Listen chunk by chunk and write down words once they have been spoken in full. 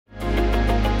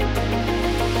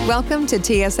Welcome to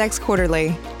TSX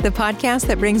Quarterly, the podcast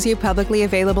that brings you publicly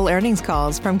available earnings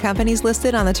calls from companies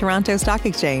listed on the Toronto Stock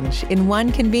Exchange in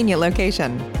one convenient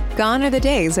location. Gone are the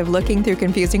days of looking through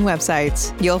confusing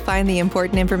websites. You'll find the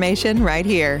important information right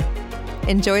here.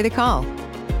 Enjoy the call.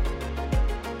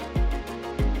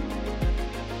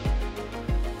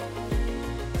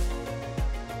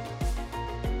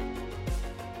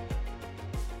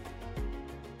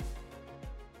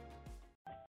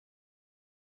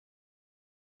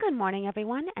 Good morning,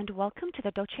 everyone, and welcome to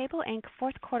the Docebo Inc.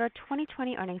 Fourth Quarter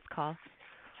 2020 earnings call.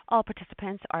 All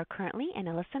participants are currently in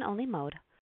a listen-only mode.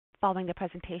 Following the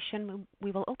presentation,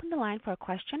 we will open the line for a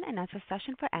question-and-answer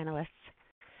session for analysts.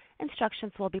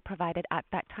 Instructions will be provided at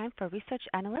that time for research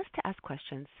analysts to ask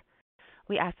questions.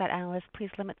 We ask that analysts please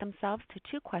limit themselves to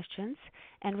 2 questions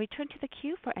and return to the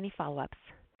queue for any follow-ups.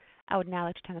 I would now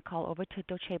like to turn the call over to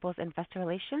Docebo's Investor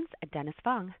Relations, Dennis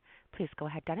Fong. Please go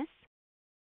ahead, Dennis.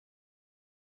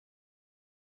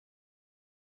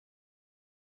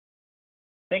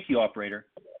 Thank you, operator.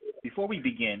 Before we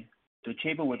begin,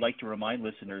 Docebo would like to remind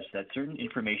listeners that certain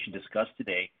information discussed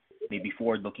today may be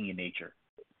forward-looking in nature.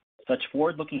 Such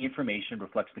forward-looking information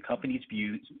reflects the company's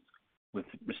views with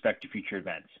respect to future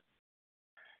events.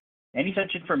 Any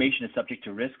such information is subject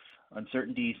to risks,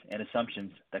 uncertainties, and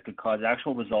assumptions that could cause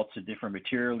actual results to differ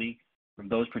materially from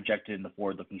those projected in the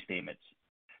forward-looking statements.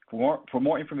 For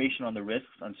more information on the risks,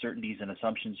 uncertainties, and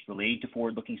assumptions relating to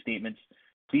forward-looking statements,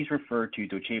 please refer to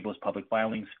Docebo's public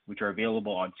filings, which are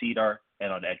available on SEDAR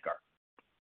and on EDGAR.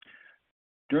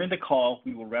 During the call,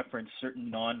 we will reference certain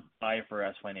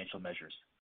non-IFRS financial measures.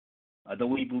 Though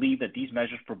we believe that these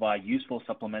measures provide useful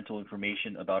supplemental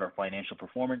information about our financial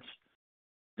performance,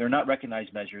 they are not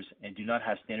recognized measures and do not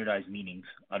have standardized meanings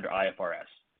under IFRS.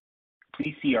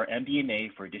 Please see our MD&A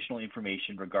for additional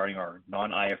information regarding our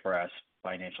non-IFRS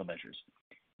financial measures,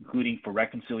 including for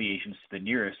reconciliations to the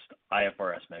nearest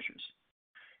IFRS measures.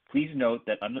 Please note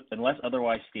that unless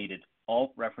otherwise stated,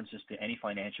 all references to any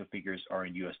financial figures are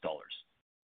in US dollars.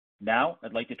 Now,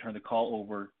 I'd like to turn the call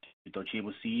over to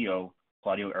Docebo's CEO,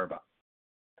 Claudio Erba.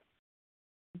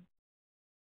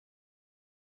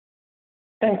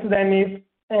 Thanks, Dennis,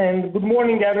 and good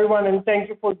morning, everyone, and thank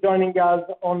you for joining us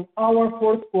on our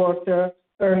fourth quarter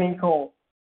earnings call.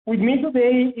 With me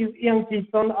today is Ian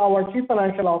Kidson, our Chief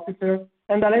Financial Officer,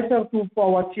 and Alessio Artuffo,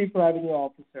 our Chief Revenue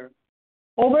Officer.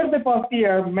 Over the past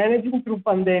year, managing through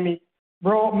pandemic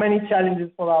brought many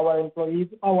challenges for our employees,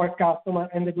 our customers,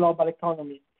 and the global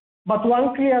economy. But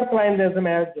one clear trend has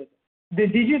emerged. The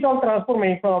digital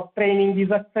transformation of training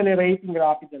is accelerating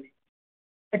rapidly.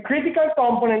 A critical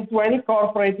component to any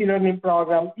corporate e-learning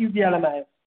program is the LMS,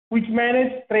 which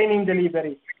manages training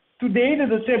delivery. Today, the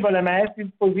Docebo LMS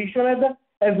is positioned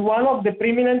as one of the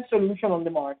preeminent solutions on the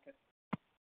market.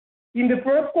 In the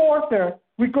first quarter,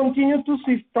 we continue to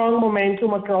see strong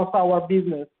momentum across our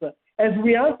business as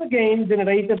we once again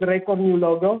generated record new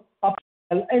logo,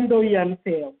 upsell, and OEM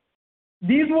sales.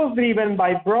 This was driven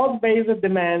by broad-based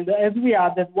demand as we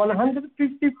added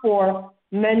 154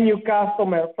 net new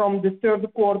customers from the third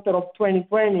quarter of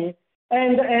 2020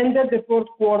 and ended the fourth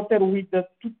quarter with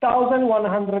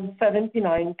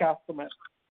 2,179 customers.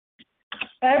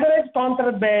 Average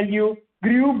contract value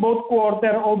grew both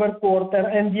quarter-over-quarter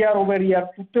and year-over-year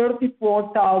to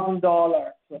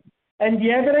 $34,000, and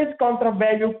the average contract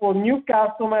value for new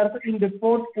customers in the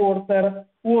fourth quarter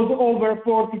was over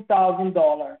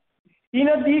 $40,000. In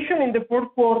addition, in the fourth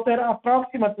quarter,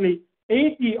 approximately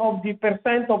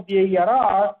 80% of the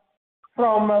ARR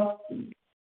from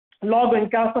logo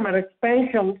and customer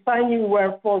expansion signing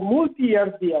were for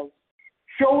multi-year deals,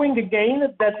 showing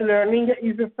again that learning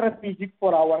is strategic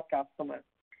for our customers.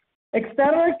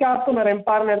 External customer and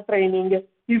partner training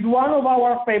is one of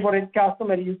our favorite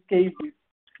customer use cases,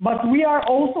 but we are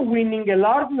also winning a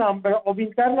large number of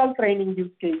internal training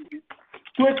use cases.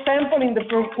 Two examples in the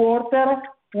first quarter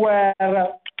were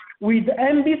with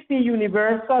NBC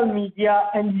Universal Media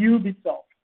and Ubisoft.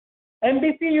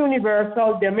 NBC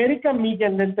Universal, the American media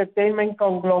and entertainment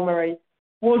conglomerate,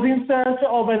 was in search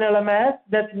of an LMS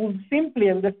that would simply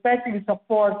and effectively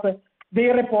support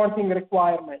their reporting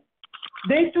requirements.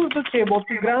 They chose Docebo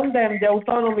to grant them the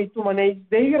autonomy to manage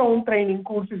their own training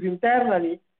courses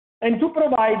internally and to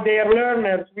provide their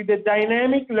learners with a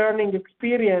dynamic learning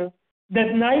experience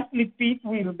that nicely fits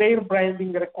with their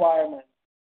branding requirements.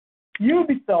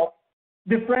 Ubisoft,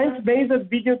 the French-based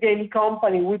video game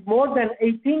company with more than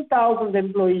 18,000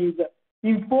 employees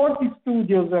in 40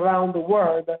 studios around the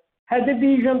world, had a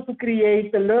vision to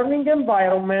create a learning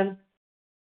environment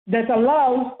that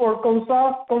allows for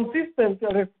consistent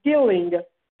reskilling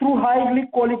through highly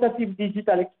qualitative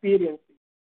digital experiences.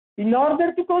 In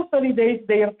order to consolidate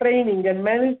their training and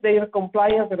manage their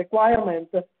compliance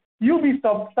requirements,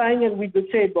 Ubisoft signed with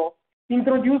Docebo,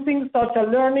 introducing social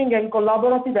learning and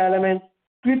collaborative elements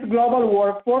to its global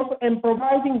workforce and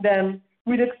providing them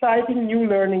with exciting new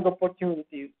learning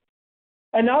opportunities.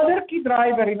 Another key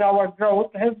driver in our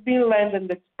growth has been land and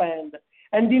expand.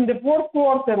 And in the fourth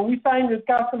quarter, we signed a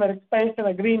customer expansion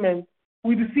agreement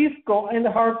with Cisco and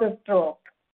Heart & Stroke.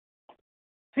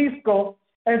 Cisco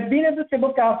has been a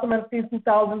Docebo customer since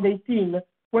 2018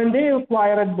 when they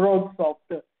acquired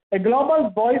BroadSoft, a global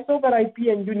voice over IP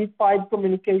and unified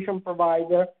communication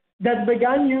provider that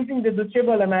began using the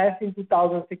Docebo LMS in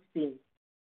 2016.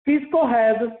 Cisco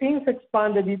has since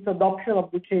expanded its adoption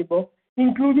of Docebo,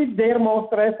 including their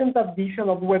most recent addition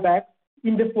of WebEx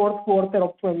in the fourth quarter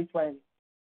of 2020.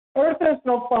 Heart &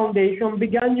 Stroke Foundation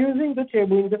began using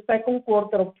Docebo in the second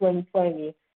quarter of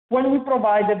 2020 when we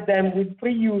provided them with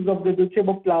free use of the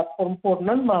Docebo platform for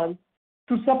 9 months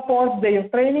to support their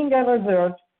training and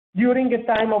research during a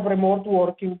time of remote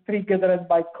working triggered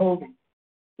by COVID.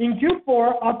 In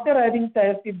Q4, after having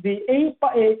tested the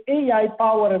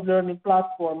AI-powered learning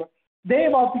platform, they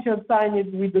have officially signed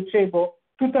with Docebo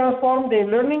to transform their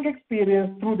learning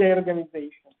experience through their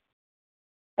organization.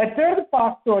 A third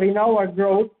factor in our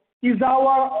growth is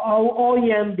our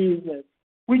OEM business,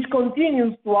 which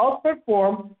continues to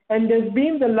outperform and has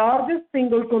been the largest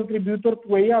single contributor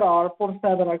to ARR for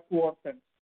several quarters.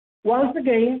 Once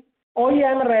again,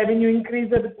 OEM revenue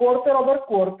increased quarter over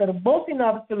quarter, both in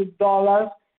absolute dollars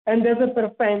and as a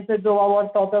percentage of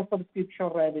our total subscription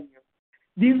revenue.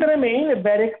 These remain a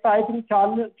very exciting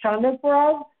channel for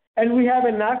us, and we have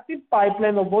an active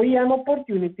pipeline of OEM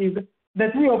opportunities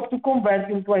that we hope to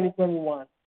convert in 2021.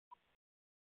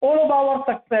 All of our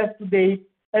success to date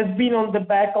has been on the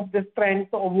back of the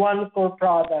strength of one core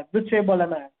product, Docebo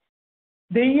LMS.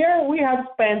 The year we have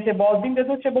spent evolving the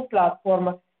Docebo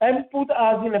platform has put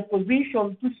us in a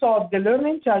position to solve the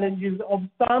learning challenges of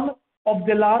some of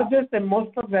the largest and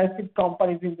most progressive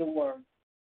companies in the world.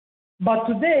 But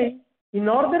today, in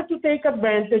order to take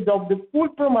advantage of the full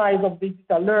promise of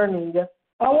digital learning,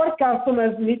 our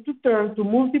customers need to turn to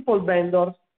multiple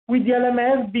vendors, with the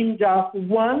LMS being just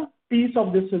one piece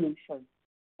of the solution.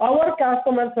 Our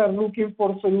customers are looking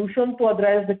for solutions to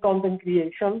address the content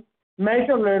creation,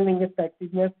 measure learning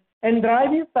effectiveness, and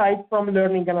drive insights from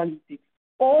learning analytics,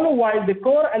 all while the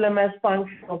core LMS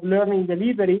function of learning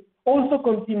delivery also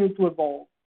continue to evolve.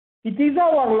 It is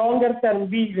our longer-term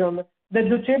vision that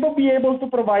Docebo be able to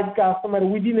provide customers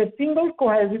within a single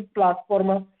cohesive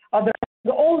platform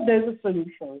addressing all these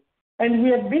solutions, and we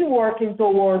have been working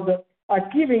toward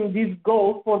achieving this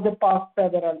goal for the past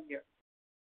several years.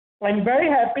 I'm very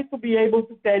happy to be able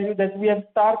to tell you that we have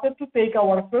started to take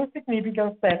our first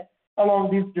significant step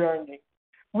along this journey.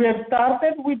 We have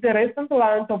started with the recent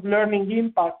launch of Learning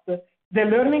Impact, the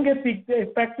learning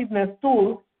effectiveness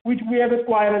tool, which we have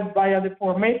acquired via the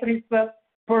Formetris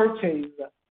purchase.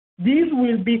 This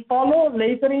will be followed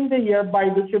later in the year by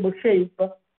Docebo Shape,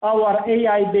 our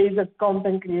AI-based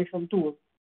content creation tool.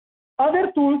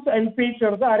 Other tools and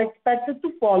features are expected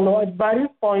to follow at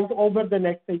various points over the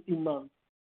next 18 months.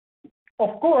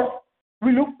 Of course,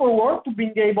 we look forward to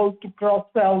being able to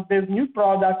cross-sell these new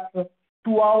products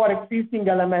to our existing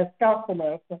LMS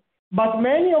customers, but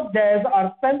many of these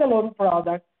are standalone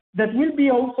products that will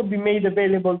also be made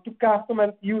available to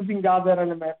customers using other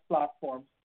LMS platforms.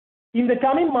 In the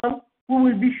coming months, we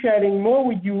will be sharing more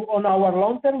with you on our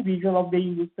long-term vision of the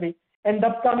industry and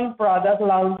upcoming product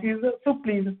launches, so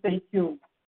please stay tuned.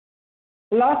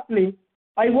 Lastly,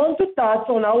 I want to touch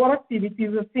on our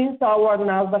activities since our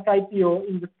NASDAQ IPO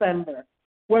in December,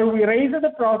 where we raised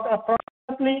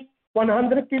approximately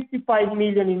 $155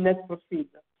 million in net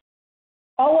proceeds.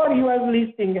 Our U.S.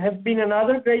 listing has been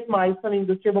another great milestone in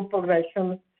Docebo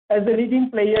progression as a leading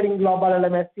player in global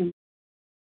LMS industry,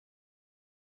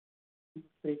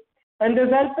 and has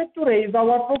helped to raise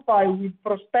our profile with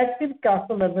prospective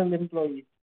customers and employees.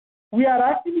 We are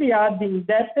actively adding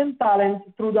depth and talent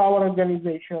through our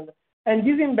organization, and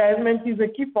this investment is a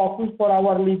key focus for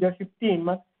our leadership team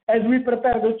as we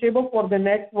prepare Docebo for the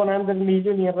next 100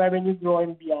 million in revenue growth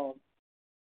and beyond.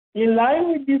 In line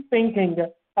with this thinking,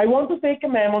 I want to take a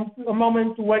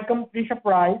moment to welcome Trisha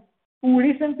Price, who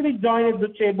recently joined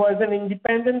Docebo as an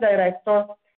independent director,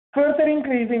 further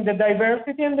increasing the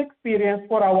diversity and experience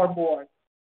for our board.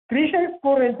 Trisha is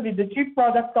currently the Chief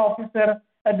Product Officer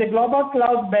at the global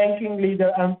cloud banking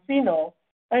leader nCino,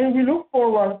 and we look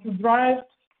forward to drawing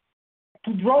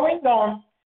on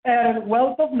her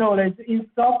wealth of knowledge in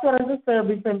software as a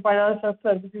service and financial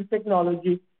services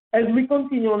technology as we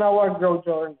continue on our growth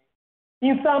journey.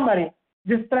 In summary,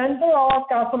 the strength of our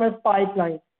customers'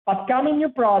 pipeline Upcoming new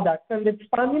products and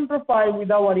expanding profile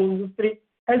with our industry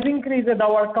has increased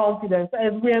our confidence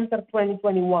as we enter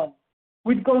 2021.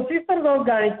 With consistent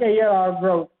organic ARR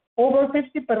growth, over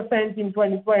 50% in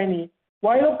 2020,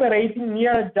 while operating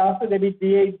near adjusted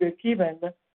EBITDA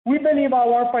breakeven, we believe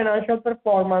our financial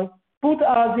performance put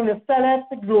us in a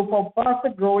select group of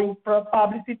fast-growing,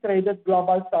 publicly traded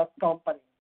global SaaS companies.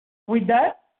 With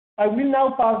that, I will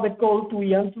now pass the call to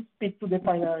Ian to speak to the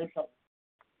financials.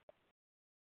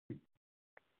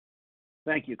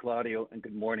 Thank you, Claudio, and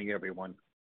good morning, everyone.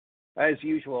 As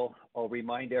usual, I'll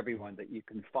remind everyone that you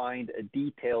can find a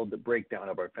detailed breakdown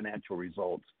of our financial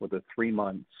results for the 3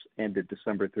 months ended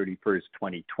December 31st,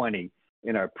 2020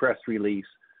 in our press release,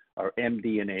 our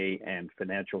MD&A, and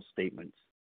financial statements,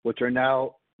 which are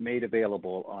now made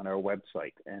available on our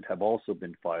website and have also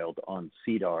been filed on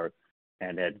SEDAR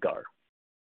and EDGAR.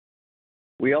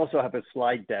 We also have a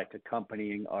slide deck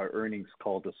accompanying our earnings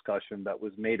call discussion that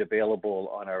was made available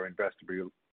on our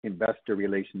investor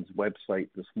relations website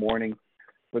this morning.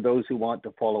 For those who want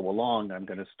to follow along, I'm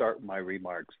going to start my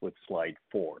remarks with slide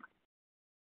 4.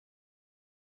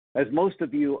 As most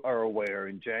of you are aware,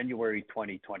 in January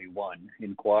 2021,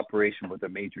 in cooperation with a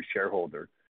major shareholder,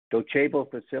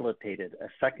 Docebo facilitated a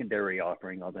secondary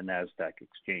offering on the NASDAQ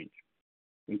exchange.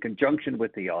 In conjunction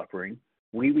with the offering,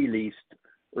 we released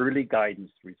early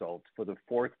guidance results for the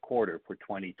fourth quarter for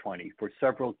 2020 for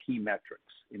several key metrics,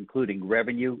 including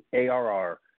revenue,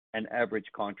 ARR, and average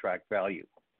contract value,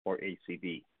 or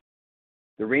ACV.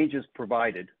 The ranges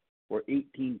provided were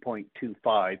 $18.25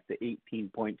 to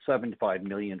 $18.75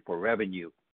 million for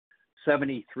revenue,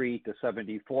 $73 to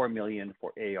 $74 million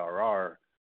for ARR,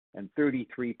 and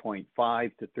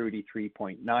 $33.5 to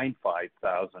 $33.95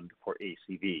 thousand for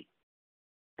ACV.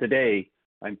 Today,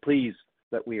 I'm pleased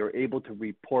that we are able to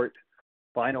report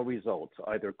final results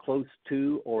either close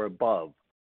to or above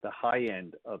the high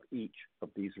end of each of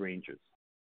these ranges.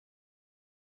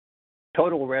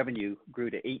 Total revenue grew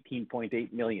to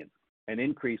 $18.8 million, an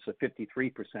increase of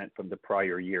 53% from the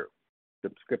prior year.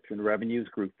 Subscription revenues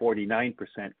grew 49%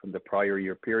 from the prior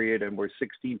year period and were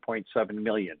 $16.7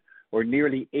 million, or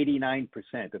nearly 89%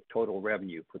 of total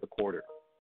revenue for the quarter.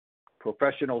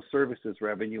 Professional services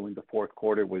revenue in the fourth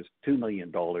quarter was $2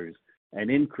 million, an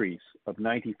increase of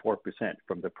 94%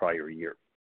 from the prior year.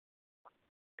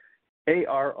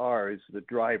 ARR is the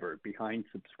driver behind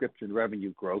subscription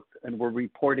revenue growth, and we're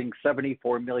reporting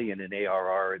 $74 million in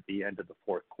ARR at the end of the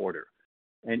fourth quarter,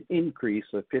 an increase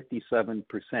of 57%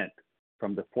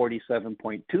 from the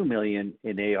 $47.2 million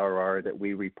in ARR that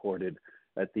we reported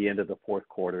at the end of the fourth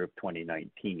quarter of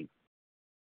 2019.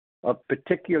 Of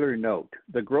particular note,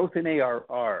 the growth in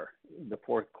ARR in the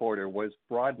fourth quarter was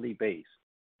broadly based.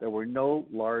 There were no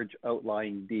large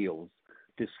outlying deals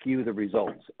to skew the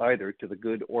results, either to the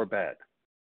good or bad.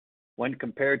 When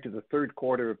compared to the third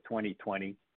quarter of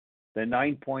 2020, the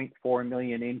 $9.4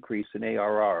 million increase in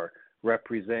ARR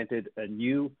represented a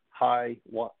new high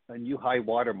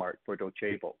watermark for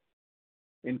Docebo.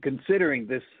 In considering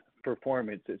this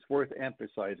performance, it's worth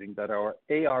emphasizing that our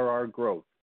ARR growth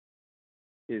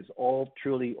is all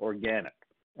truly organic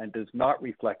and does not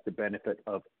reflect the benefit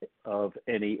of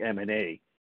any M&A,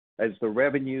 as the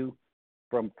revenue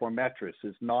from Formetris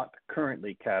is not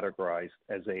currently categorized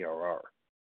as ARR.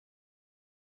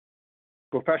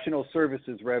 Professional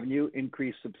services revenue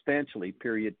increased substantially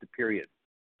period to period.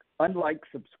 Unlike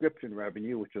subscription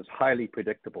revenue, which is highly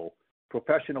predictable,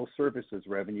 professional services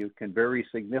revenue can vary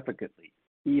significantly,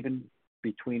 even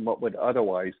between what would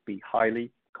otherwise be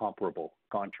highly comparable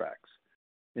contracts.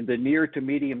 In the near to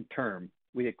medium term,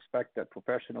 we expect that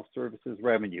professional services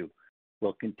revenue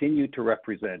will continue to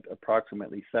represent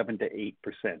approximately 7 to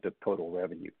 8% of total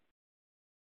revenue.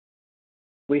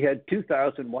 We had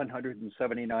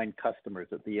 2,179 customers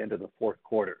at the end of the fourth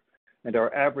quarter, and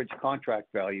our average contract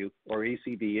value, or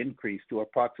ACV, increased to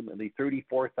approximately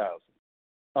 $34,000,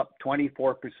 up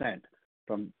 24%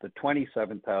 from the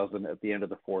 $27,000 at the end of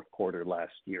the fourth quarter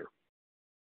last year.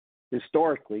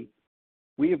 Historically,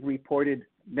 we have reported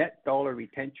net dollar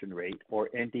retention rate, or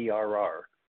NDRR,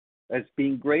 as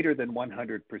being greater than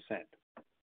 100%.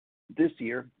 This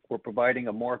year, we're providing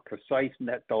a more precise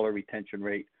net dollar retention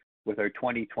rate with our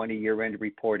 2020 year-end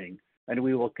reporting, and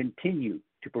we will continue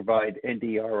to provide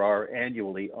NDRR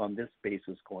annually on this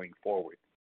basis going forward.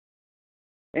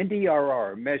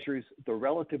 NDRR measures the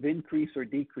relative increase or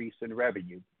decrease in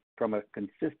revenue from a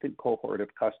consistent cohort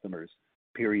of customers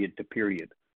period to period,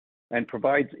 and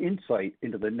provides insight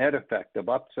into the net effect of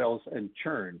upsells and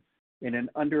churn in an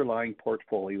underlying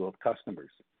portfolio of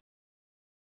customers.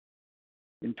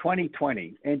 In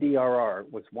 2020,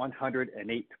 NDRR was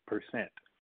 108%,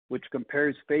 which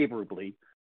compares favorably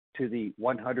to the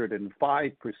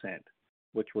 105%,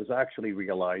 which was actually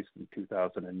realized in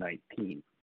 2019.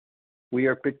 We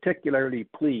are particularly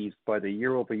pleased by the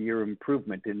year-over-year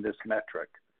improvement in this metric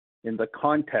in the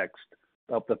context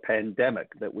of the pandemic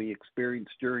that we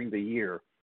experienced during the year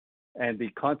and the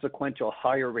consequential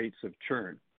higher rates of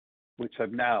churn, which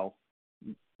have now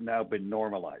been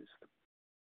normalized.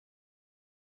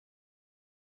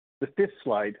 The fifth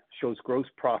slide shows gross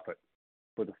profit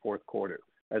for the fourth quarter.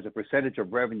 As a percentage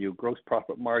of revenue, gross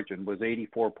profit margin was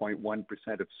 84.1%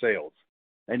 of sales,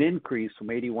 an increase from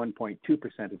 81.2%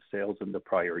 of sales in the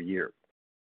prior year.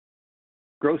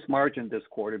 Gross margin this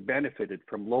quarter benefited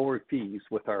from lower fees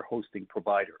with our hosting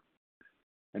provider.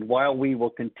 And while we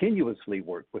will continuously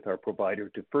work with our provider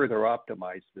to further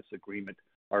optimize this agreement,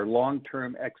 our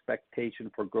long-term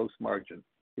expectation for gross margin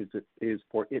is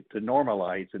for it to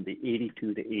normalize in the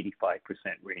 82 to 85%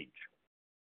 range.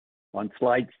 On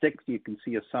slide 6, you can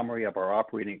see a summary of our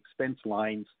operating expense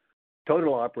lines.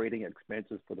 Total operating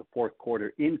expenses for the fourth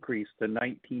quarter increased to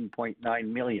 $19.9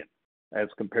 million as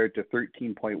compared to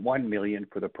 $13.1 million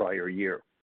for the prior year.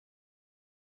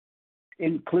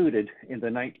 Included in the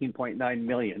 $19.9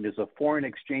 million is a foreign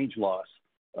exchange loss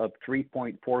of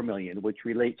 $3.4 million, which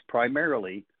relates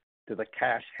primarily to the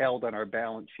cash held on our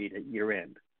balance sheet at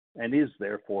year-end and is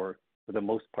therefore, for the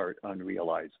most part,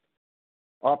 unrealized.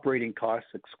 Operating costs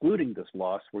excluding this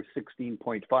loss were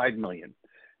 $16.5 million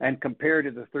and compared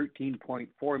to the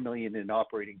 $13.4 million in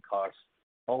operating costs,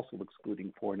 also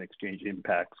excluding foreign exchange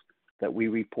impacts, that we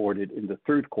reported in the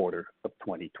third quarter of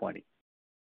 2020.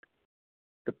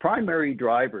 The primary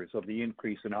drivers of the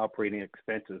increase in operating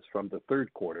expenses from the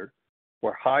third quarter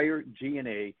were higher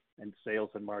G&A and sales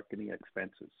and marketing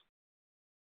expenses.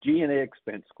 G&A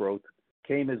expense growth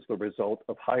came as the result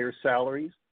of higher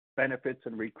salaries, benefits,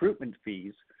 and recruitment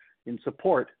fees in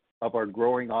support of our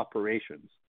growing operations,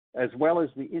 as well as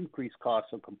the increased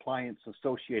costs of compliance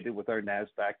associated with our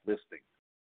NASDAQ listing,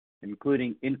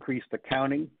 including increased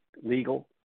accounting, legal,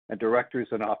 and directors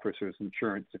and officers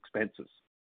insurance expenses.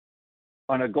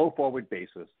 On a go-forward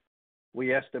basis,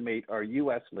 we estimate our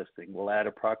U.S. listing will add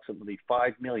approximately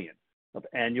 $5 million of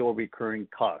annual recurring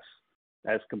costs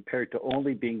as compared to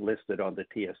only being listed on the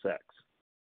TSX.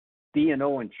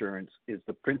 D&O insurance is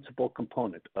the principal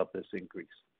component of this increase.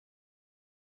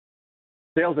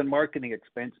 Sales and marketing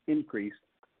expense increased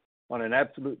on an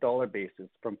absolute dollar basis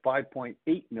from $5.8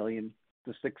 million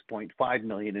to $6.5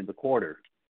 million in the quarter,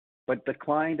 but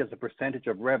declined as a percentage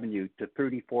of revenue to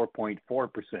 34.4%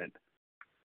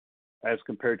 as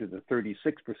compared to the 36%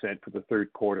 for the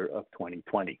third quarter of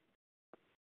 2020.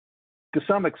 To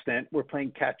some extent, we're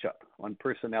playing catch-up on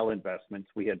personnel investments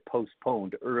we had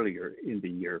postponed earlier in the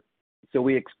year, so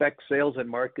we expect sales and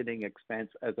marketing expense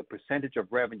as a percentage of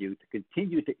revenue to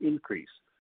continue to increase,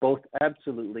 both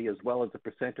absolutely as well as a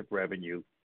percent of revenue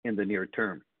in the near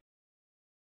term.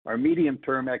 Our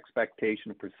medium-term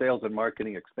expectation for sales and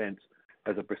marketing expense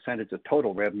as a percentage of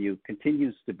total revenue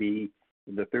continues to be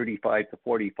in the 35 to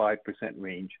 45%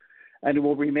 range, and it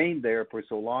will remain there for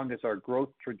so long as our growth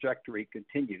trajectory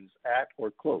continues at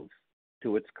or close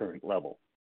to its current level.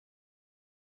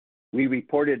 We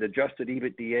reported adjusted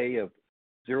EBITDA of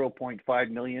 $0.5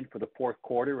 million for the fourth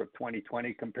quarter of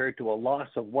 2020 compared to a loss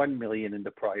of $1 million in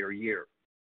the prior year.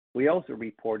 We also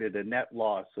reported a net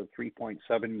loss of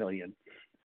 $3.7 million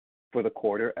for the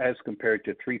quarter as compared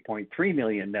to $3.3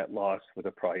 million net loss for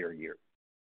the prior year.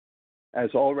 As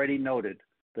already noted,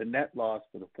 the net loss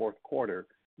for the fourth quarter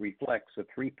reflects a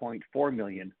 $3.4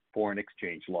 million foreign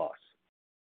exchange loss.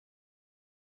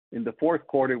 In the fourth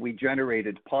quarter, we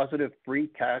generated positive free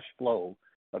cash flow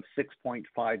of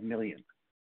 $6.5 million,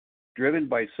 driven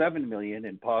by $7 million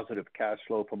in positive cash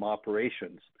flow from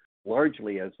operations,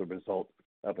 largely as a result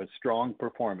of a strong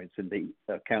performance in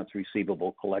the accounts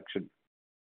receivable collection.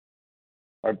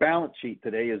 Our balance sheet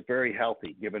today is very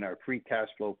healthy given our free cash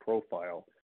flow profile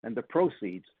and the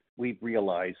proceeds we've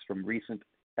realized from recent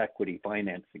equity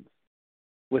financings.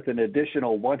 With an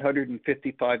additional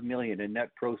 $155 million in net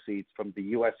proceeds from the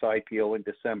U.S. IPO in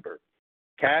December,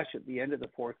 cash at the end of the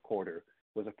fourth quarter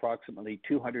was approximately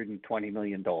 $220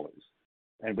 million,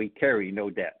 and we carry no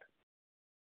debt.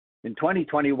 In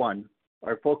 2021,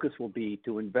 our focus will be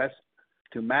to invest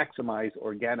to maximize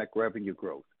organic revenue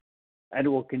growth, and it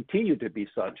will continue to be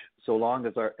such so long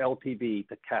as our LTV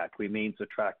to CAC remains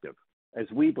attractive, as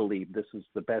we believe this is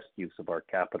the best use of our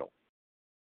capital.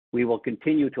 We will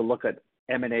continue to look at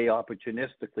M&A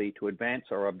opportunistically to advance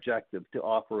our objective to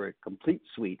offer a complete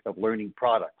suite of learning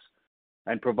products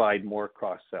and provide more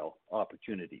cross-sell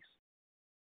opportunities.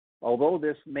 Although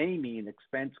this may mean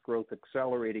expense growth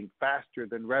accelerating faster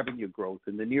than revenue growth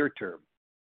in the near term,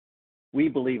 we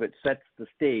believe it sets the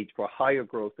stage for higher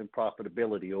growth and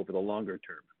profitability over the longer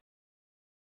term.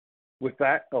 With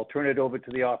that, I'll turn it over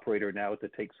to the operator now to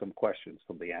take some questions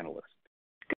from the analysts.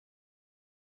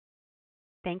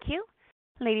 Thank you.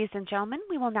 Ladies and gentlemen,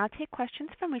 we will now take questions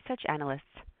from research analysts.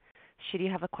 Should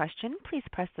you have a question, please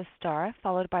press the star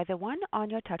followed by the 1 on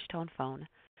your touch-tone phone.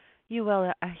 You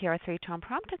will hear a 3-tone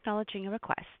prompt acknowledging your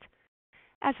request.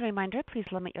 As a reminder, please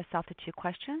limit yourself to 2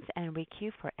 questions and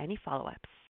re-queue for any follow-ups.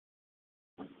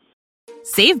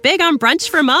 Save big on brunch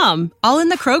for mom, all in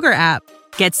the Kroger app.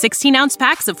 Get 16-ounce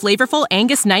packs of flavorful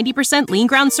Angus 90% lean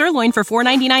ground sirloin for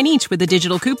 $4.99 each with a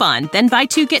digital coupon. Then buy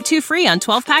 2, get 2 free on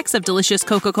 12 packs of delicious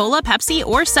Coca-Cola, Pepsi,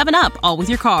 or 7-Up, all with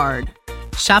your card.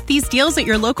 Shop these deals at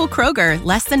your local Kroger,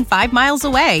 less than 5 miles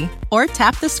away. Or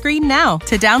tap the screen now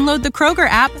to download the Kroger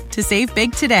app to save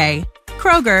big today.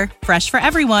 Kroger, fresh for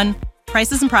everyone.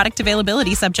 Prices and product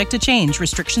availability subject to change.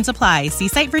 Restrictions apply. See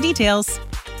site for details.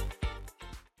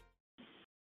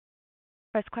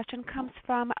 First question comes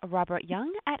from Robert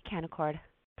Young at Canaccord.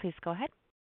 Please go ahead.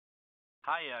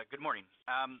 Hi, good morning.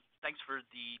 Thanks for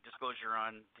the disclosure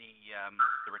on the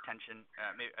retention.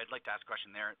 I'd like to ask a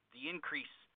question there. The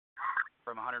increase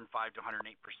from 105 to 108%,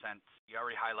 you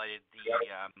already highlighted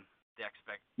the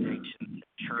expectation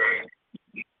churn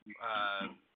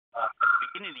at the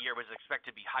beginning of the year was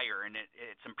expected to be higher, and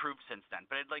it's improved since then.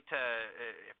 But I'd like to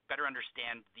better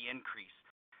understand the increase.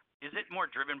 Is it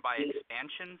more driven by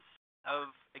expansions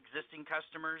of existing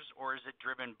customers, or is it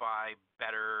driven by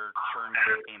better churn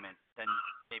containment than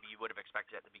maybe you would have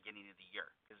expected at the beginning of the year?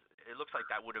 Because it looks like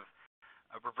that would have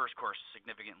reversed course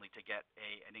significantly to get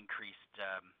an increased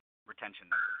retention.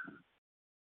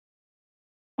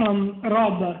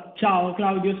 Rob, ciao,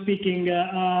 Claudio speaking.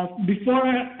 Before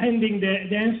handing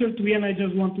the answer to Ian, I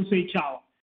just want to say ciao.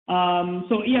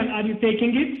 So Ian, are you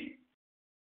taking it?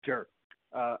 Sure.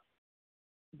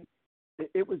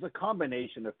 It was a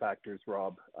combination of factors,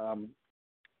 Rob.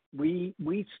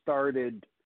 We started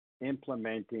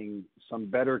implementing some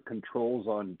better controls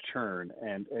on churn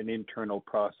and internal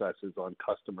processes on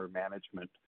customer management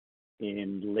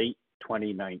in late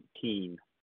 2019.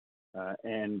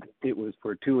 And it was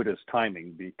fortuitous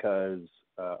timing because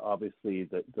obviously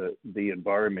the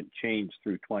environment changed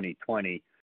through 2020.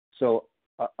 So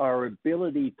our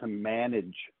ability to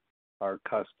manage our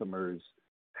customers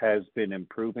has been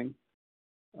improving.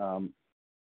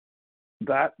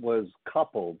 That was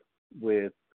coupled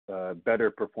with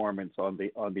better performance on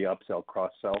the upsell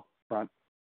cross-sell front.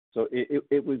 So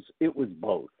it was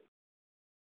both.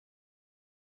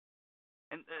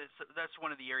 And so that's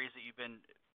one of the areas that you've been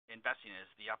investing in is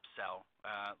the upsell,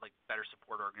 like better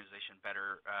support organization,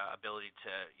 better ability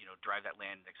to drive that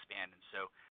land and expand. And so,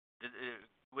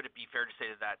 would it be fair to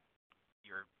say that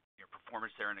your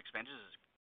performance there and expansions has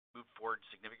moved forward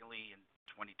significantly in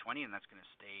 2020, and that's going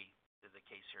to stay the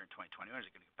case here in 2021? Is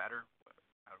it going to get better?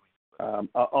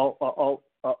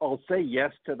 I'll say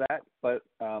yes to that, but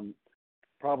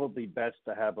probably best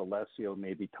to have Alessio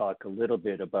maybe talk a little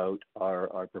bit about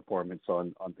our performance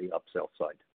on the upsell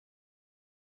side.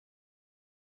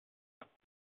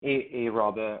 Hey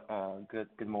Rob,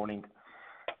 good morning.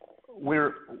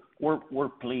 We're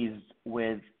pleased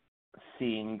with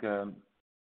seeing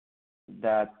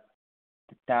that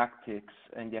the tactics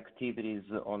and the activities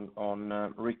on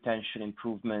retention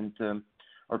improvement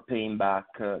are paying back.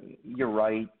 You're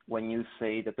right when you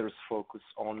say that there's focus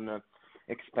on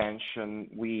expansion.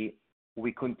 We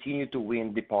continue to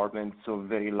win departments of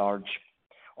very large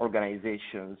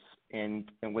organizations,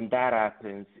 and when that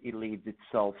happens, it leads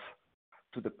itself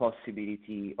to the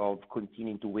possibility of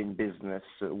continuing to win business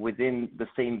within the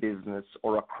same business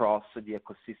or across the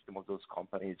ecosystem of those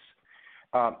companies.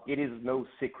 It is no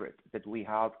secret that we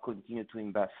have continued to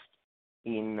invest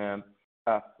in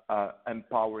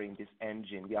empowering this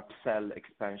engine, the upsell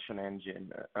expansion engine.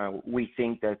 We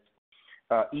think that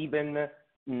even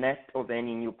net of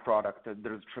any new product,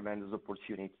 there's tremendous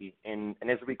opportunity. And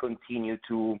as we continue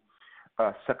to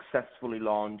successfully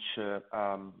launch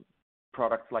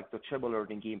products like Docebo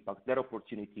Learning Impact, that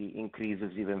opportunity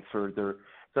increases even further.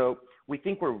 So we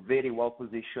think we're very well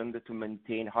positioned to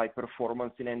maintain high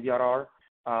performance in NDRR.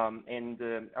 And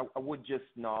I would just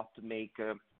not make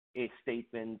a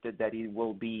statement that it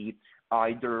will be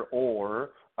either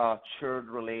or churn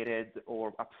related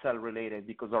or upsell related,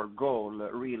 because our goal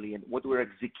really and what we're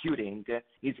executing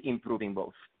is improving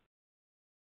both.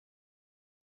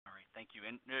 All right, thank you.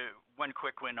 And one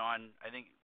quick one on, I think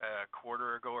a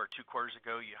quarter ago or 2 quarters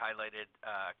ago, you highlighted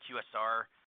QSR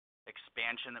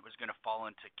expansion that was going to fall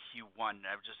into Q1.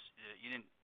 You didn't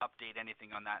update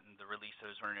anything on that in the release. I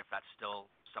was wondering if that's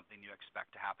still something you expect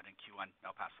to happen in Q1.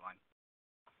 I'll pass the line.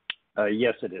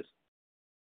 Yes, it is.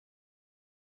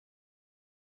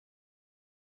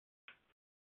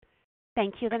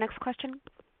 Thank you. The next question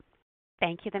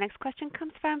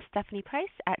comes from Stephanie Price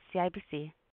at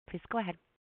CIBC. Please go ahead.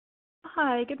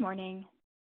 Hi, good morning.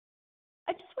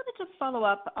 I just wanted to follow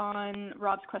up on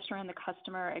Rob's question around the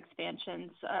customer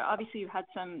expansions. Obviously, you've had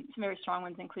some very strong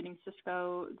ones, including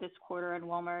Cisco this quarter and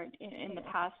Walmart in the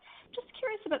past. Just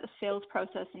curious about the sales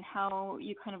process and how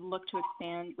you kind of look to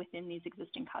expand within these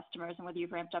existing customers and whether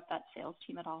you've ramped up that sales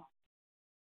team at all.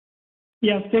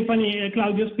 Yeah, Stephanie,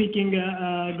 Claudio speaking.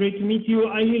 Great to meet you.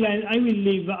 I will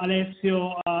leave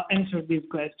Alessio answer this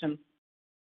question.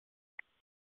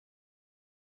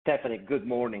 Stephanie, good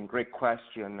morning. Great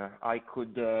question. I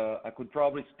could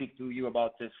probably speak to you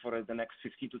about this for the next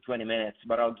 15 to 20 minutes,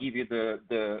 but I'll give you the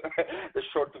the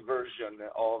short version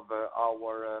of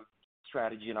our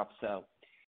strategy and upsell.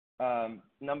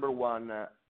 Number one,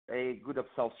 a good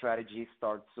upsell strategy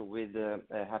starts with a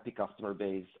happy customer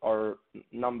base. Our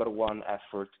number one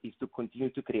effort is to continue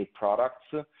to create products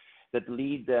that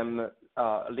lead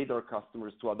our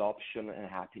customers to adoption and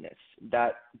happiness.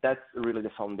 That's really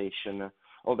the foundation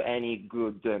of any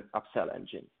good upsell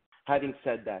engine. Having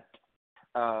said that,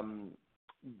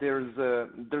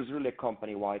 there's really a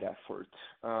company-wide effort,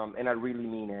 and I really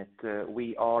mean it.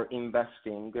 We are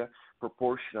investing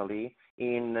proportionally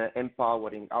in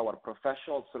empowering our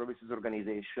professional services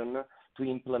organization to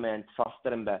implement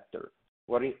faster and better.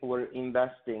 We're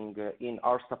investing in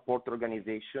our support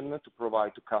organization to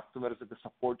provide to customers the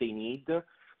support they need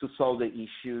to solve the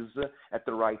issues at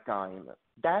the right time.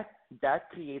 That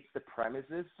creates the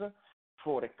premises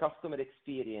for a customer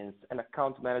experience and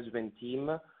account management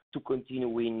team to continue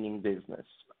winning business.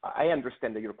 I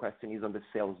understand that your question is on the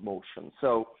sales motion.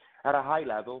 So at a high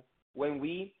level, when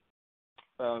we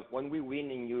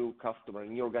win a new customer, a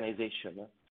new organization,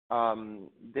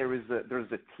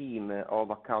 there's a team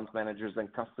of account managers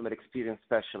and customer experience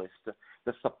specialists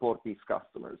that support these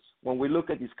customers. When we look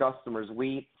at these customers,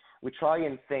 we try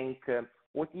and think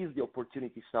what is the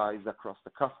opportunity size across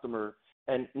the customer,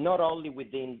 and not only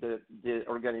within the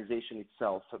organization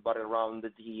itself, but around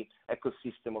the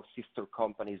ecosystem of sister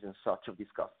companies and such of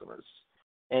these customers.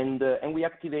 And we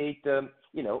activate,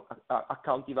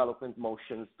 account development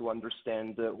motions to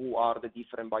understand who are the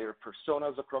different buyer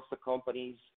personas across the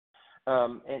companies.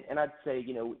 And I'd say,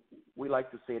 we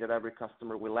like to say that every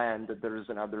customer we land, that there is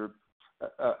another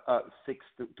 6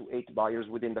 to 8 buyers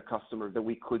within the customer that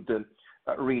we could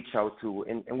reach out to,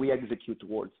 and we execute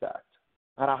towards that.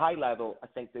 At a high level, I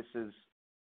think this is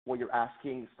what you're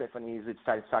asking, Stephanie. Is it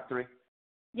satisfactory?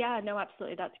 Yeah, no,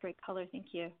 absolutely. That's great color. Thank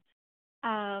you.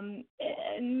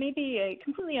 Maybe a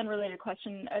completely unrelated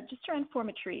question, just around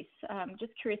Formatrice.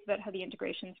 Just curious about how the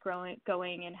integration's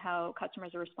going and how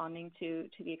customers are responding to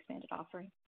the expanded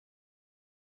offering.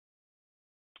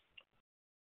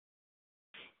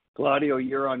 Claudio,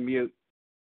 you're on mute.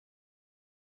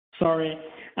 Sorry.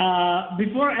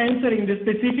 Before answering the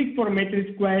specific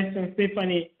Formatrice question,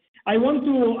 Stephanie, I want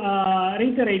to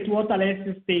reiterate what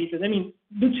Alessio stated. I mean,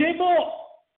 Docebo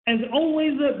has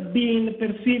always been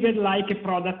perceived like a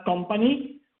product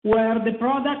company where the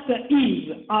product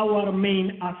is our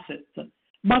main asset.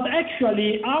 But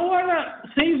actually, our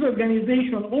sales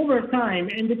organization over time,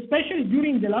 and especially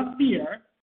during the last year,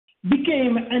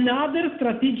 became another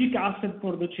strategic asset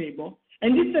for Docebo.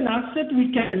 And it's an asset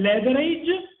we can leverage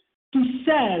to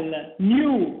sell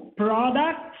new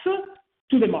products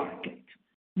to the market.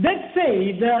 That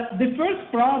said, the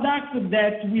first product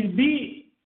that will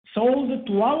be sold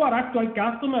to our actual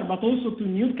customer, but also to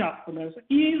new customers,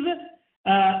 is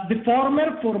the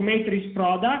former Formatrice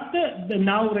product,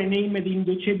 now renamed in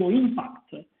Docebo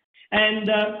Impact. And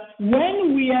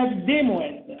when we have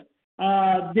demoed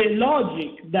the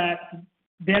logic that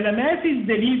the LMS is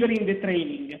delivering the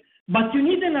training, but you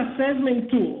need an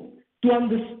assessment tool to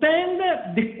understand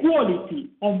the quality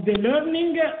of the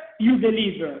learning you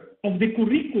deliver, of the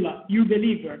curricula you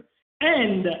deliver,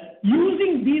 and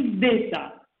using this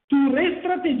data to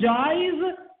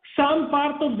re-strategize some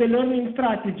part of the learning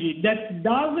strategy that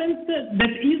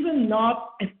is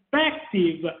not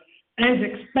effective as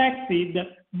expected.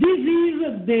 This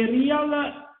is the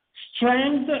real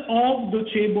strength of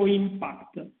Docebo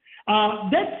Impact.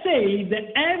 That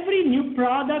said, every new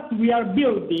product we are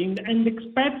building, and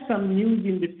expect some news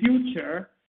in the future,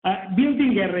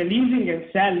 building and releasing and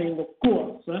selling, of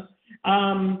course,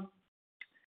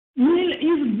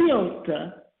 is built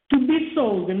to be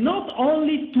sold not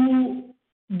only to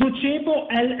Docebo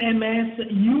LMS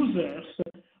users,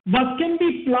 but can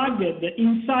be plugged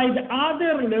inside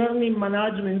other learning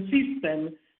management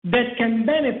systems that can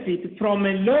benefit from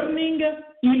a learning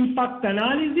impact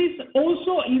analysis,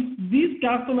 also if these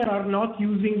customers are not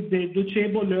using the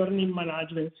Docebo learning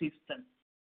management system.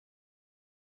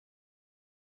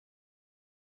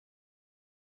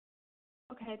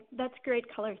 Okay, that's great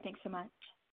color. Thanks so much.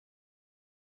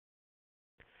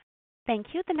 Thank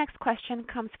you. The next question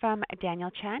comes from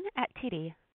Daniel Chan at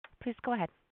TD. Please go ahead.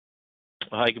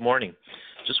 Hi, good morning.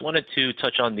 Just wanted to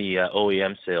touch on the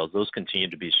OEM sales. Those continue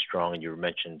to be strong, and you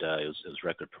mentioned it was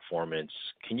record performance.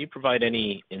 Can you provide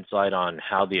any insight on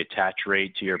how the attach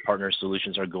rate to your partner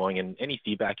solutions are going and any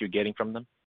feedback you're getting from them?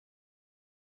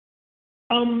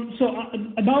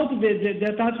 About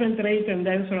the attachment rate and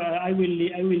answer, I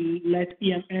will let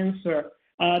Ian answer.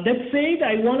 That said,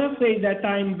 I want to say that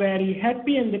I'm very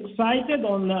happy and excited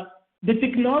on the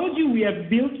technology we have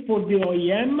built for the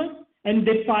OEM and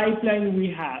the pipeline we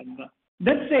have.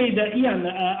 That said, Ian,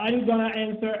 are you going to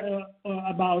answer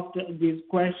about this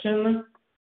question?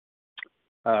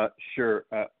 Sure.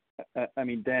 I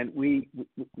mean, Dan, we've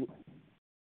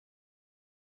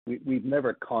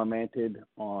never commented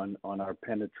on our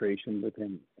penetration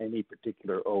within any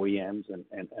particular OEMs,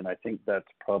 and I think that's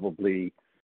probably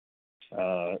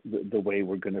the way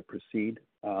we're going to proceed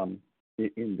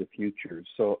in the future.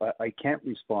 So I can't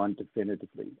respond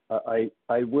definitively. I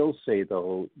will say,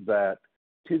 though, that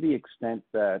to the extent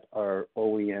that our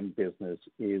OEM business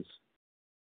is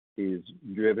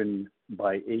driven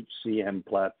by HCM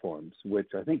platforms,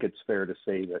 which I think it's fair to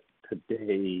say that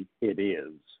today it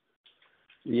is,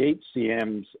 the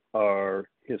HCMs are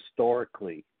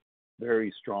historically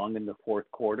very strong in the fourth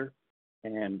quarter,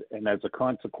 and as a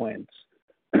consequence,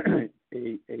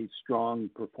 a strong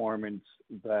performance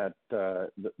that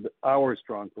our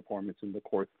strong performance in the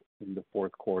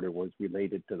fourth quarter was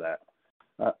related to that.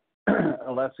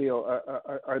 Alessio,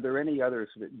 are there any other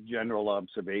sort of general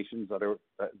observations that are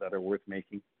worth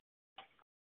making?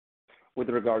 With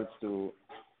regards to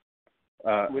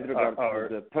with regards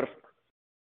to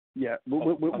the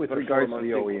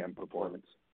OEM performance.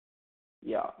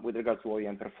 Yeah, with regards to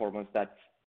OEM performance, that's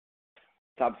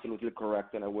absolutely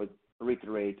correct, and I would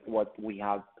reiterate what we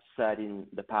have said in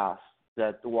the past,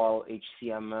 that while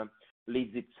HCM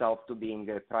leads itself to being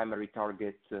a primary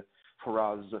target for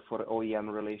us for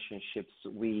OEM relationships,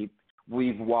 we've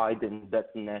widened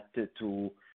that net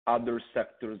to other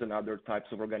sectors and other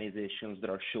types of organizations that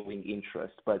are showing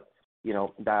interest. But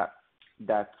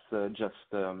that's just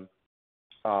the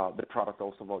product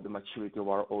also about the maturity of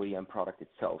our OEM product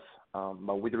itself.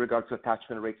 But with regard to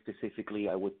attachment rate specifically,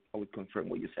 I would confirm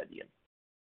what you said, Ian.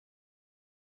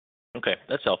 Okay,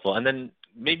 that's helpful. And then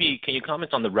maybe can you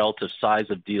comment on the relative size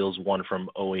of deals won from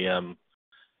OEM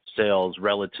sales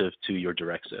relative to your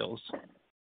direct sales?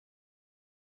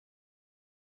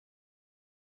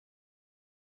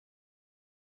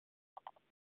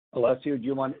 Alessio, do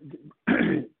you want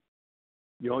to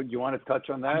touch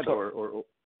on that, or?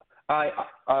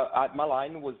 My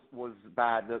line was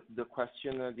bad. The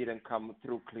question didn't come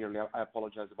through clearly. I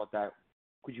apologize about that.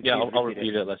 Could you? Yeah, I'll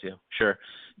repeat it, Alessio. Sure.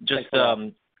 Just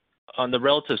on the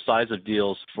relative size of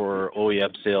deals for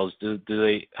OEM sales,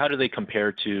 how do they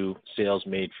compare to sales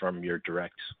made from your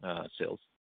direct sales?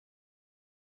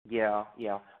 Yeah.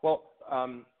 Well,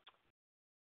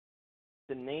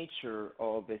 the nature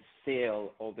of a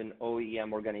sale of an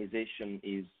OEM organization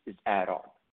is add-on,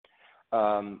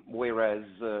 whereas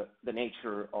the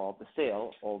nature of the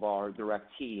sale of our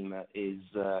direct team is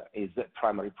the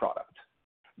primary product.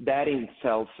 That in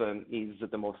itself is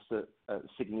the most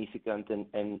significant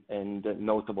and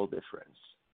notable difference.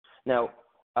 Now,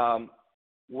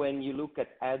 when you look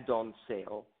at add-on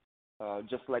sale,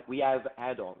 just like we have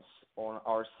add-ons on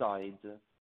our side,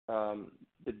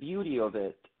 the beauty of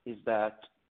it is that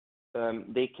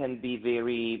they can be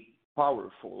very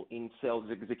powerful in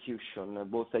sales execution,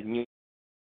 both at new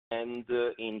and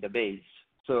in the base.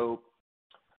 So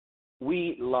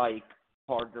we like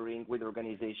partnering with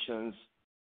organizations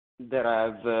that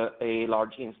have a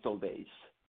large install base,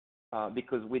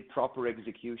 because with proper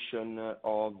execution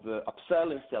of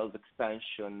upsell and sales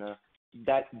expansion,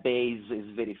 that base is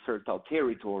very fertile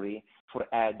territory for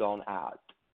add-on add.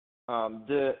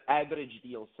 The average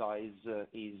deal size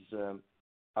is in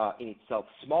itself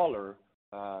smaller,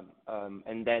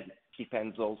 and that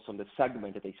depends also on the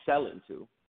segment that they sell into.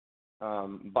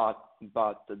 But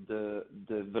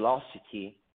the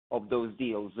velocity of those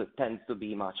deals tends to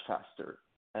be much faster.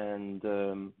 And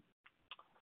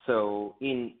so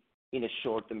in a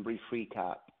short and brief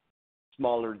recap,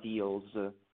 smaller deals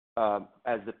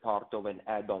as a part of an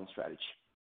add-on strategy.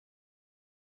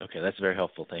 Okay, that's very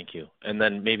helpful. Thank you. And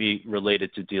then maybe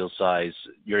related to deal size,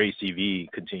 your ACV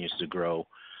continues to grow.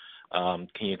 Can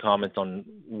you comment on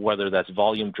whether that's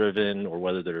volume driven or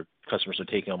whether their customers are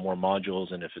taking on more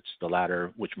modules, and if it's the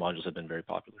latter, which modules have been very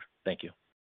popular? Thank you.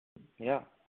 Yeah.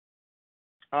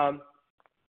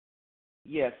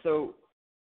 So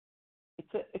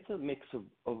it's a mix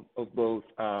of both.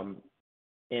 And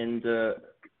the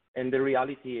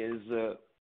reality is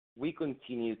we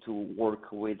continue to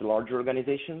work with large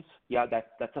organizations. Yeah,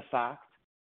 that's a fact.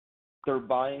 They're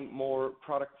buying more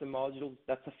products and modules.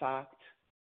 That's a fact.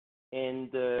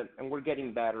 And we're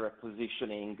getting better at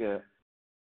positioning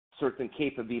certain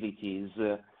capabilities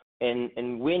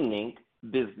and winning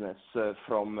business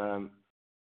from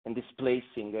and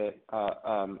displacing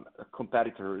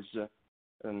competitors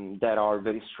that are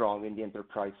very strong in the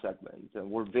enterprise segment.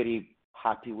 And we're very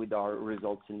happy with our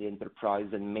results in the enterprise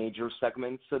and major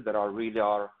segments that are really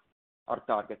our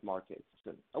target markets.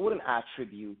 I wouldn't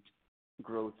attribute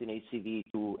growth in ACV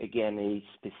to, again, a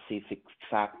specific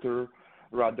factor.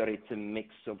 Rather, it's a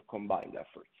mix of combined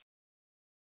efforts.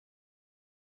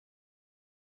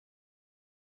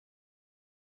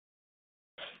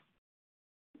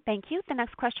 Thank you. The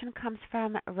next question comes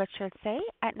from Richard Tse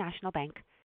at National Bank.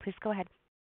 Please go ahead.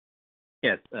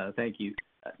 Yes, thank you.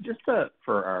 Just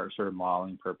for our sort of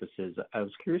modeling purposes, I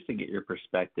was curious to get your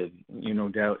perspective. No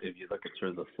doubt, if you look at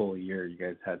sort of the full year, you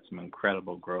guys had some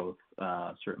incredible growth,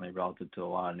 certainly relative to a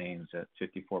lot of names at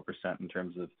 54% in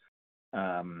terms of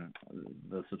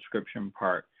the subscription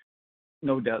part.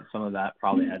 No doubt some of that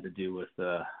probably had to do with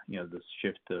the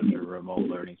shift to remote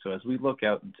learning. So as we look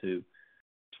out into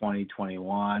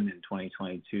 2021 and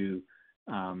 2022,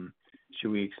 should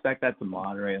we expect that to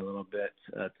moderate a little bit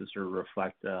to sort of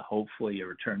reflect hopefully a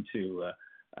return to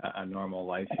a normal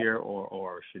life here,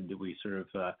 or should we sort of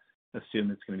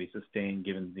assume it's going to be sustained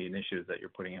given the initiatives that you're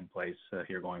putting in place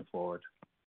here going forward?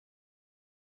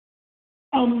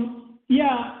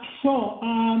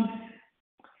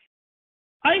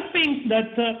 I think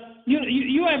that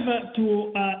you have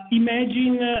to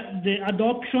imagine the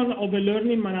adoption of a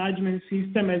learning management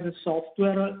system as a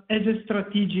software as a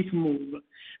strategic move.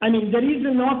 I mean, there is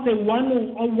not a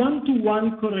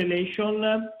one-to-one correlation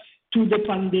to the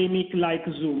pandemic like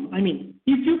Zoom. I mean,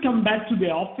 if you come back to the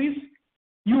office,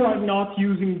 you are not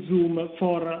using Zoom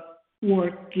for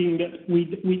working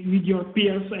with your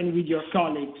peers and with your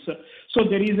colleagues. So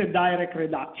there is a direct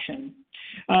reduction.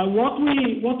 What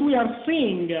we are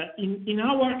seeing in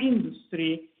our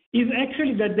industry is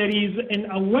actually that there is an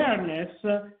awareness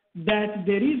that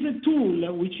there is a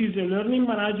tool, which is a learning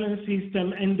management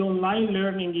system and online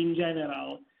learning in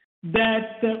general,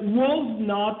 that was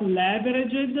not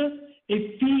leveraged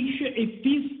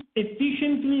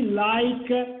efficiently like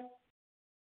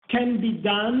can be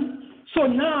done. So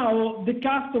now the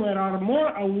customers are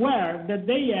more aware that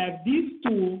they have this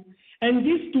tool, and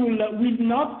this tool will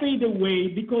not fade away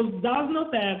because it does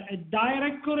not have a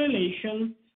direct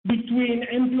correlation between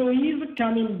employees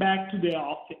coming back to the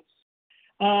office.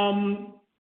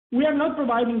 We are not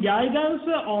providing guidance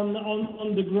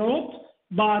on the growth,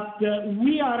 but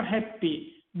we are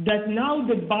happy that now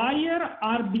the buyers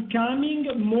are becoming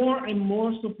more and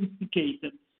more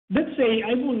sophisticated. Let's say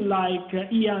I would like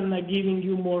Ian giving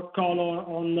you more color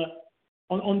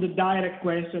on the direct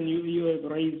question you have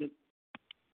raised.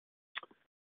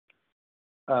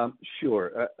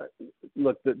 Sure.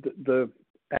 Look,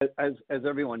 as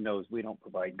everyone knows, we don't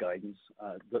provide guidance.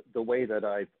 The way that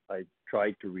I've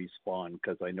tried to respond,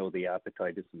 because I know the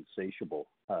appetite is insatiable,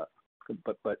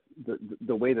 but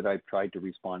the way that I've tried to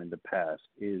respond in the past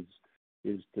is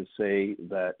to say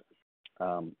that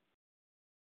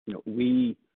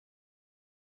we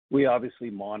obviously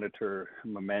monitor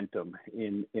momentum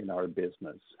in our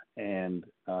business, and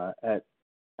at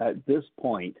this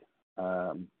point,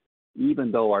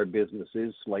 even though our business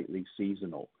is slightly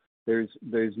seasonal, there's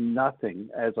nothing,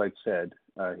 as I've said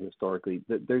historically,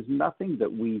 that there's nothing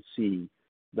that we see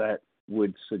that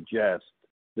would suggest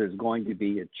there's going to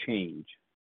be a change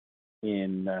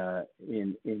in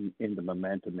the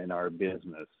momentum in our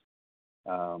business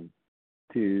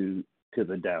to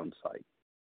the downside.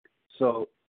 So,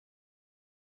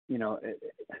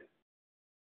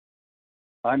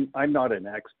 I'm not an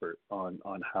expert on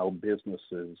how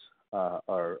businesses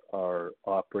are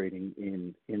operating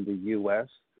in the U.S.,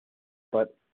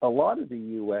 but a lot of the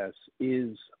U.S.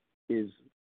 is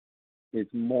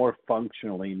more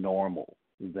functionally normal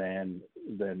than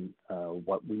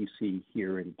what we see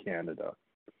here in Canada,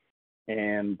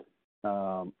 and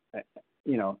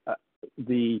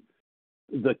the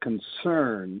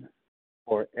concern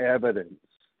or evidence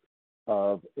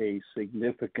of a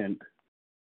significant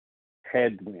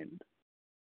headwind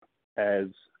as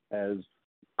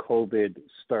COVID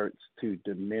starts to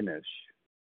diminish.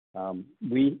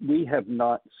 We have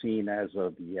not seen as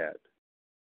of yet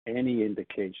any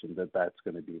indication that that's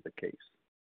going to be the case.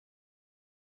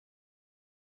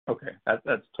 Okay,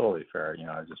 that's totally fair.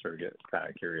 I was just sort of kind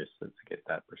of curious to get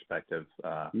that perspective.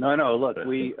 No. Look,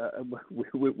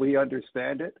 we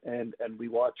understand it, and we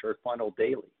watch our funnel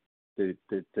daily to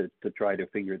try to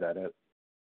figure that out.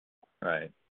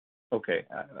 Right. Okay.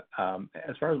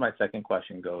 As far as my second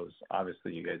question goes,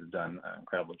 obviously you guys have done an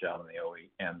incredible job on the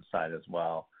OEM side as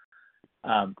well.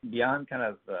 Beyond kind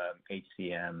of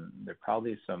HCM, there are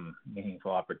probably some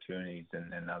meaningful opportunities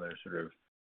in other sort of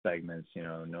segments,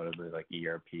 notably like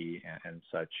ERP and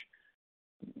such.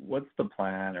 What's the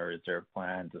plan, or is there a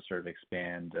plan to sort of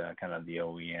expand kind of the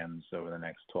OEMs over the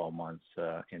next 12 months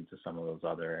into some of those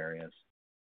other areas?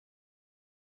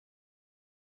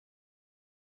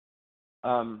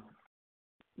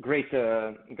 Great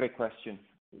question.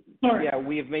 Sorry. Yeah,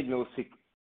 we have made no secret.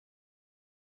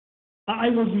 I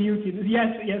was muted.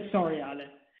 Yes. Sorry, Ale.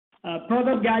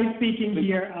 Product guy speaking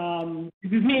here.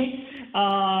 This is me.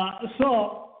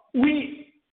 So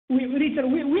Richard,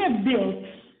 we have built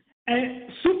a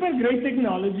super great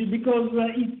technology because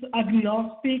it's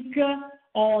agnostic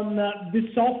on the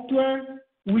software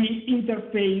we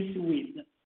interface with.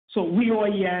 So we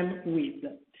OEM with.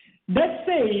 That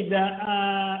said,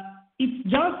 it's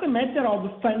just a matter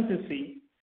of fantasy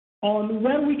on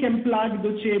where we can plug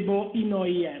Docebo in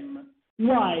OEM.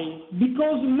 Why?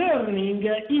 Because learning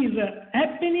is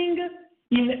happening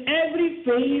in every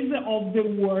phase of the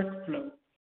workflow.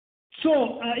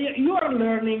 So you are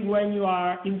learning when you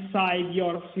are inside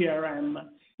your CRM.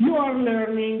 You are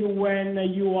learning when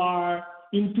you are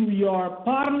into your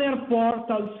partner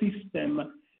portal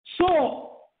system.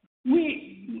 So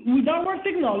with our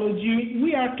technology,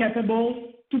 we are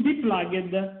capable to be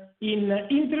plugged in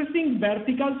interesting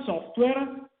vertical software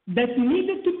that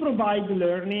need to provide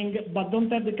learning but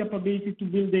don't have the capability to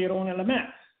build their own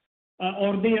LMS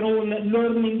or their own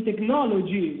learning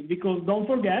technologies, because don't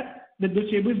forget that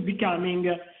Docebo is becoming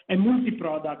a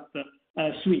multi-product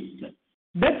suite.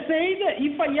 That said,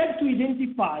 if I have to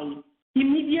identify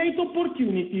immediate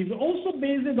opportunities, also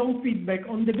based on feedback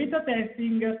on the beta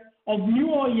testing of new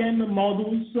OEM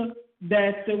modules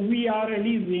that we are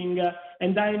releasing,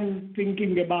 and I'm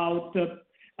thinking about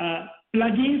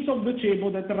plugins of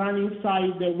Docebo that run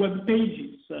inside the web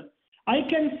pages. I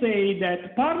can say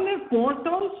that partner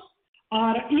portals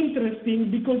are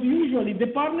interesting because usually the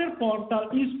partner portal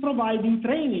is providing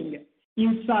training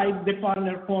inside the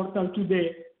partner portal to the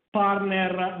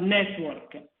partner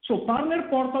network. So partner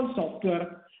portal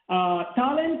software,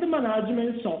 talent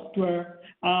management software,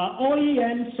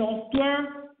 OEM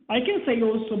software, I can say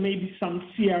also maybe some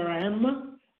CRM,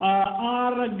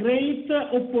 are great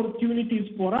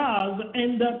opportunities for us.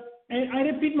 And I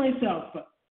repeat myself,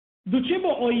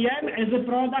 Docebo OEM as a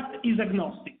product is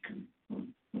agnostic.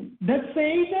 That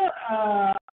said,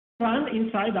 run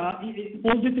inside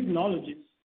all the technologies.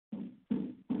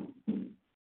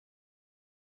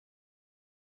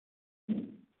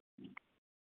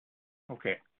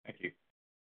 Okay, thank you.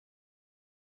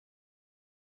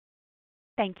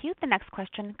 Thank you. The next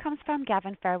question comes from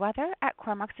Gavin Fairweather at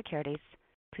Cormark Securities.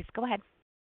 Please go ahead.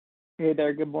 Hey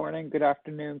there. Good morning. Good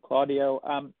afternoon, Claudio.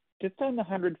 Just on the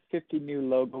 150 new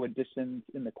logo additions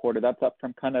in the quarter, that's up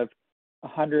from kind of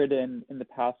 100 in the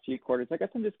past few quarters. I guess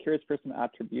I'm just curious for some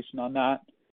attribution on that.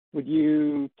 Would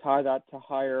you tie that to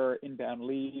higher inbound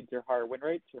leads or higher win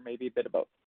rates, or maybe a bit of both?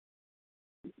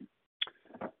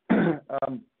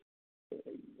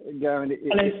 Gavin,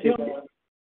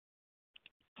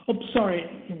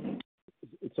 sorry.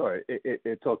 Sorry,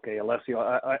 it's okay. Alessio,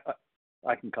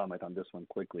 I can comment on this one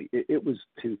quickly. It was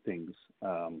two things.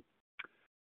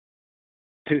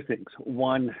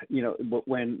 One,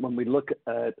 when we look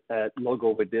at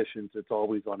logo additions, it's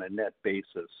always on a net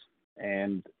basis.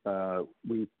 And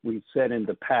we've said in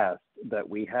the past that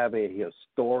we have a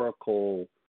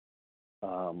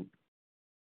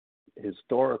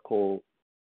historical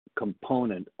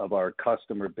component of our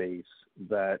customer base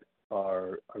that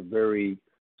are very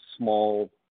small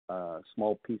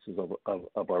pieces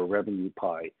of our revenue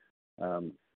pie.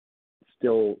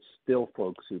 Still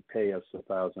folks who pay us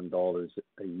 $1,000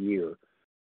 a year.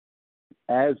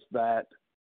 As that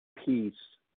piece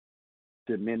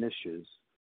diminishes,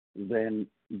 then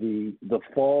the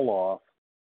fall off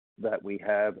that we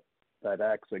have that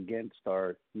acts against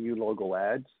our new logo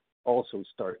ads also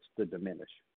starts to diminish,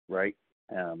 right?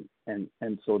 And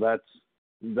so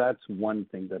that's one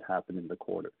thing that happened in the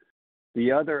quarter.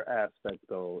 The other aspect,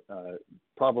 though,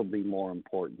 probably more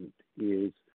important,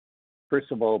 is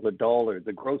first of all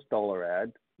the gross dollar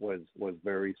ad was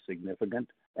very significant,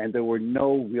 and there were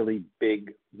no really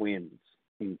big wins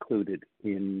included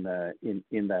in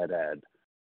that ad.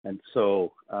 And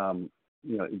so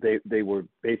they were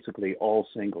basically all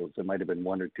singles. There might have been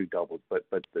one or two doubles, but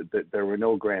there were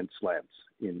no grand slams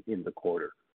in the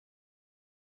quarter.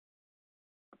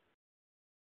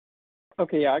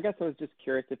 Okay, yeah, I guess I was just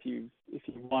curious if you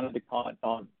wanted to comment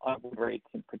on win rates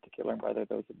in particular and whether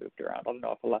those have moved around. I don't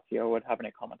know if Alessio would have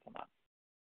any comments on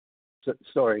that.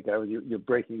 Sorry, Gary, you're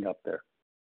breaking up there.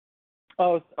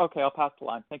 Oh, okay, I'll pass the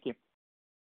line. Thank you.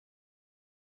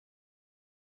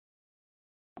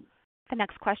 The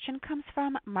next question comes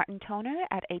from Martin Toner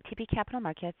at ATB Capital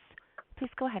Markets. Please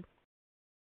go ahead.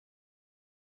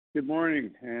 Good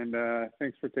morning, and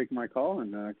thanks for taking my call,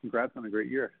 and congrats on a great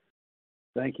year.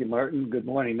 Thank you, Martin. Good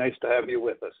morning. Nice to have you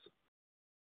with us.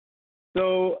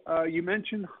 So you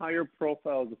mentioned higher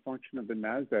profile as a function of the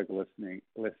NASDAQ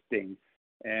listing,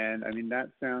 and I mean that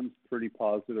sounds pretty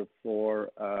positive for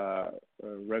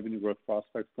revenue growth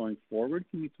prospects going forward.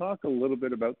 Can you talk a little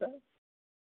bit about that?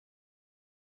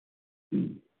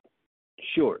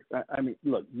 Sure. I mean,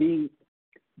 look, being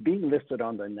listed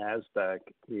on the NASDAQ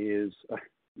is,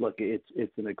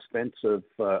 it's an expensive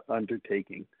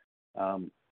undertaking.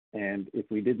 And if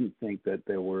we didn't think that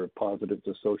there were positives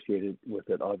associated with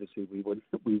it, obviously we wouldn't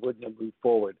have moved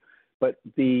forward. But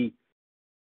the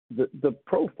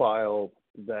profile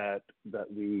that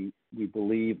we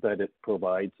believe that it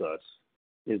provides us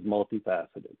is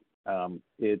multifaceted.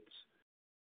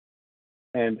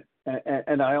 And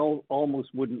I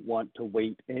almost wouldn't want to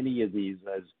weight any of these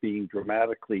as being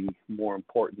dramatically more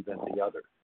important than the other.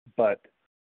 But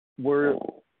we're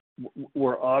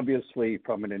obviously,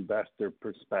 from an investor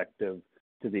perspective,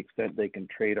 to the extent they can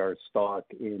trade our stock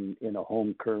in a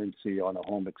home currency on a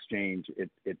home exchange,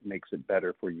 it makes it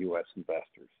better for U.S.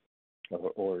 investors,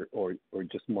 or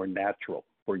just more natural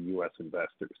for U.S.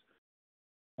 investors.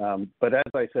 But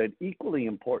as I said, equally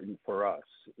important for us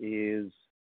is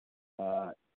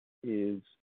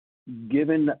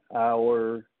given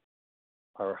our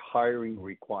hiring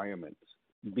requirements,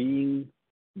 being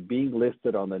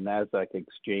listed on the NASDAQ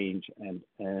exchange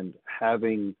and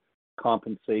having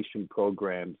compensation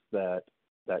programs that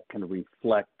can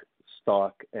reflect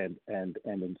stock and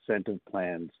incentive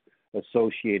plans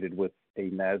associated with a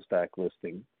NASDAQ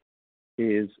listing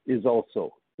is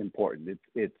also important.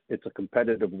 It's a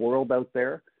competitive world out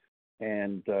there,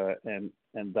 and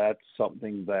that's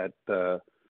something that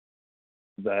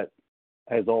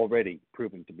has already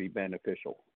proven to be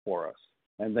beneficial for us.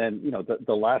 And then,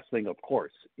 the last thing, of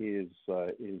course, is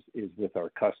with our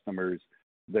customers.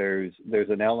 There's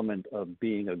an element of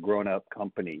being a grown-up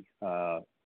company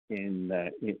in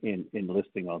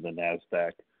listing on the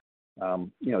NASDAQ.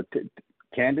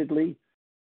 Candidly,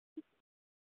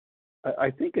 I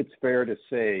think it's fair to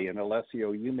say, and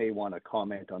Alessio, you may want to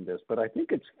comment on this, but I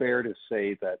think it's fair to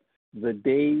say that the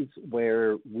days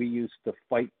where we used to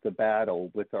fight the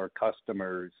battle with our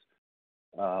customers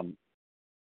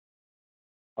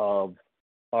of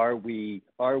are we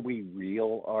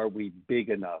real? Are we big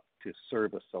enough to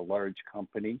service a large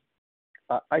company?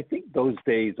 I think those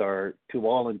days are, to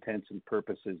all intents and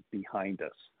purposes, behind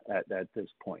us at this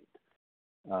point.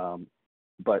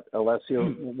 But Alessio,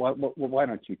 why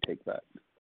don't you take that?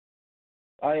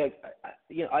 I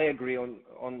agree on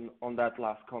that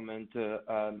last comment.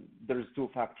 There's two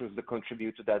factors that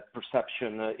contribute to that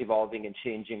perception evolving and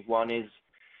changing. One is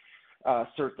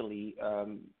certainly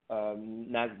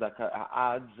NASDAQ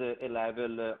adds a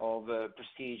level of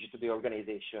prestige to the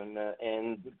organization,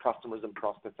 and customers and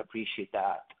prospects appreciate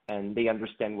that, and they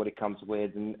understand what it comes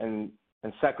with.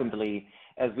 And secondly,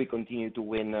 as we continue to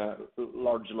win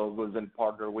large logos and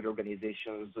partner with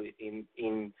organizations in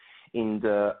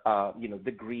the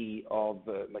degree of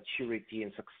maturity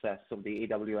and success of the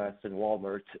AWS and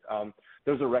Walmart,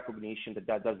 there's a recognition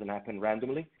that doesn't happen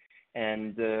randomly,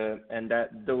 and that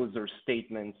those are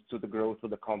statements to the growth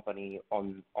of the company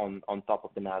on top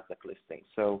of the NASDAQ listing.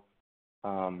 So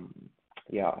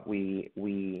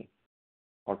we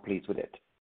are pleased with it.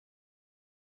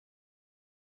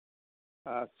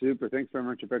 Super. Thanks very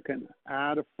much. If I can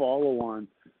add a follow-on,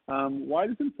 why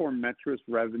doesn't Formetra's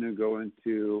revenue go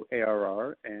into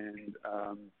ARR, and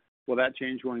will that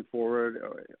change going forward,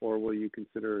 or will you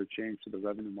consider a change to the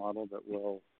revenue model that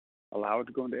will allow it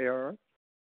to go into ARR?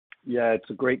 Yeah, it's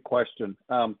a great question.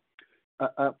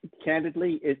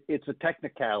 Candidly, it's a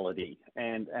technicality,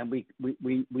 and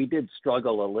we did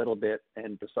struggle a little bit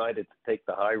and decided to take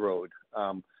the high road.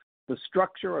 The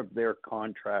structure of their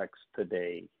contracts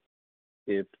today,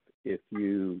 if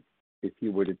you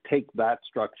were to take that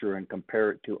structure and compare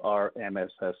it to our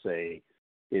MSSA,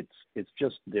 it's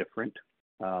just different,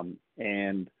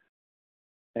 and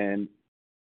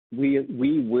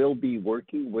we will be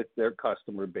working with their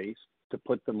customer base to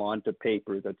put them onto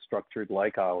paper that's structured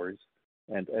like ours,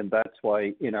 And that's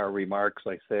why in our remarks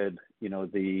I said,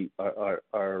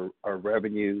 our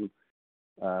revenue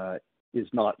is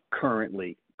not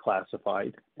currently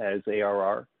classified as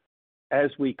ARR. As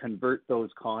we convert those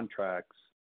contracts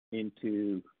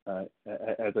into, as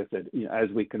I said, as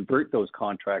we convert those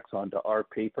contracts onto our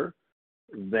paper,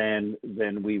 then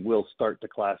we will start to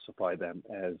classify them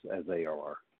as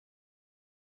ARR.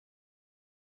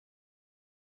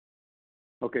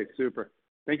 Okay, super.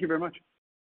 Thank you very much.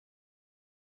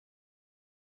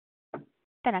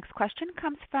 The next question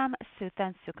comes from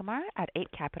Suthan Sukumar at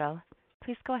Eight Capital.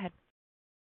 Please go ahead.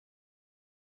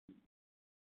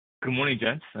 Good morning,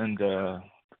 gents, and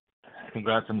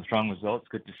congrats on the strong results.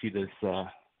 Good to see this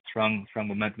strong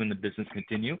momentum in the business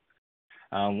continue.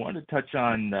 I wanted to touch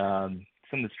on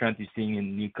some of the strength you're seeing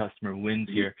in new customer wins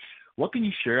here. What can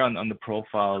you share on the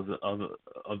profiles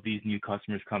of these new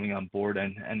customers coming on board,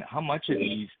 and how much of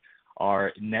these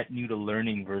are net new to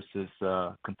learning versus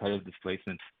competitive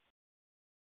displacements?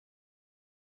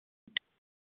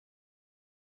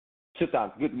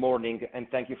 Suthan, good morning, and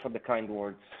thank you for the kind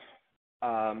words.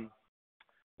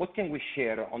 What can we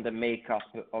share on the makeup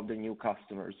of the new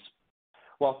customers?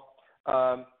 Well,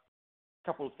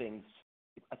 couple of things.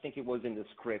 I think it was in the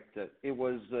script. It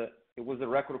was a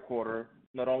record quarter,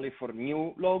 not only for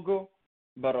new logo,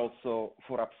 but also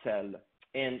for upsell.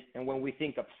 And when we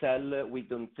think upsell, we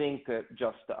don't think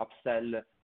just upsell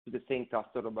to the same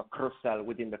customer, but cross-sell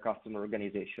within the customer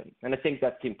organization. And I think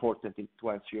that's important to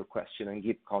answer your question and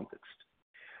give context.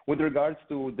 With regards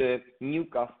to the new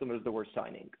customers that we're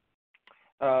signing,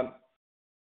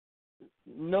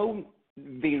 no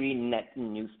very net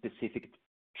new specific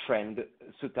trend,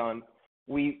 Suthan.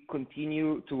 We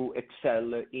continue to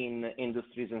excel in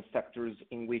industries and sectors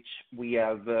in which we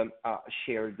have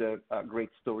shared great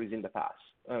stories in the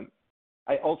past.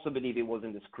 I also believe it was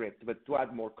in the script, but to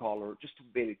add more color, just to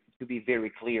be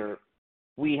very clear,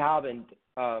 we haven't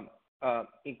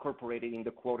incorporated in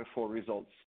the quarter four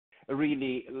results a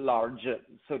really large,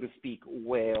 so to speak,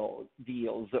 whale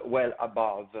deals well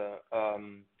above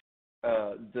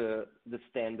the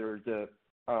standard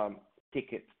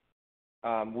ticket.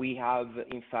 We have,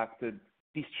 in fact,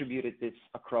 distributed this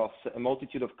across a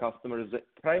multitude of customers,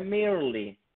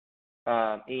 primarily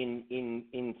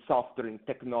in software and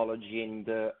technology, in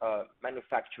the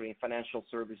manufacturing, financial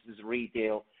services,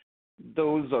 retail.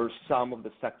 Those are some of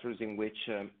the sectors in which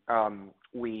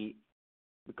we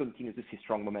continue to see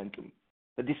strong momentum.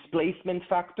 The displacement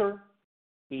factor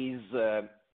is the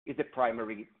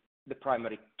primary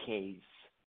case.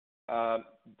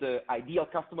 The ideal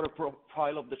customer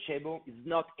profile of Docebo is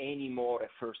not anymore a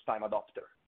first-time adopter.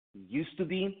 It used to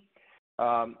be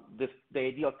the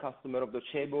ideal customer of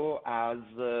Docebo as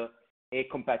a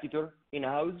competitor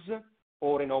in-house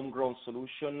or an homegrown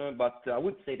solution, but I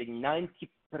would say that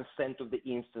 90% of the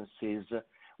instances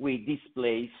we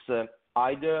displace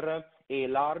either a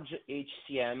large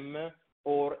HCM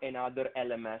or another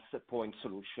LMS point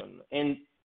solution. And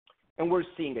we're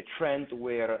seeing a trend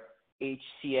where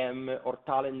HCM or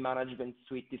talent management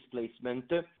suite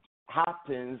displacement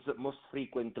happens most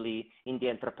frequently in the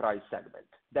enterprise segment.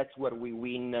 That's where we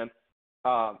win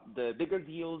the bigger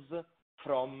deals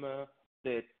from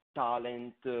the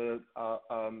talent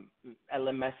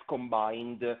LMS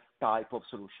combined type of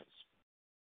solutions.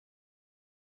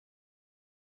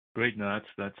 Great. No,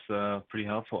 that's pretty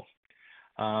helpful.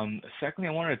 Secondly,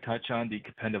 I wanted to touch on the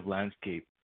competitive landscape.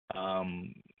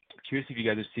 Curious if you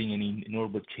guys are seeing any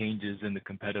notable changes in the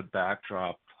competitive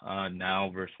backdrop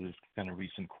now versus kind of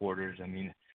recent quarters. I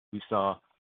mean, we saw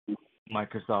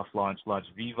Microsoft launch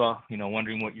Viva.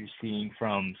 Wondering what you're seeing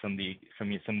from some of the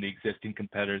existing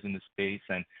competitors in the space,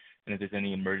 and if there's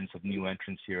any emergence of new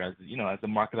entrants here as the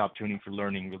market opportunity for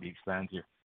learning really expands here.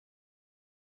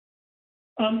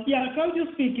 Claudio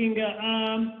speaking.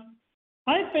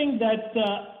 I think that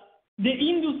the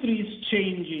industry is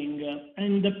changing,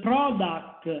 and the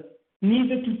product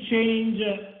needed to change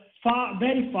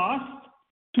very fast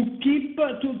to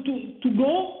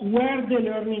go where the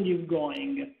learning is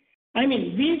going. I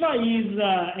mean, Viva is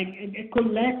a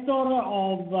collector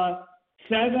of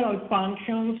several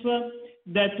functions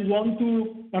that want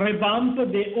to revamp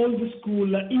the old school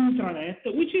intranet,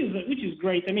 which is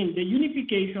great. I mean, the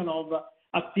unification of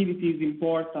activity is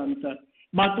important.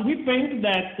 But we think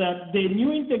that the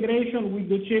new integration with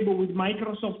Docebo, with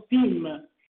Microsoft Teams,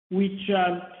 which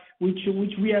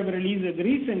we have released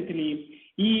recently,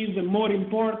 is more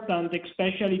important,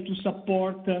 especially to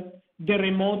support the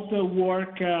remote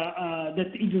work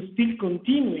that is still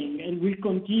continuing and will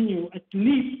continue at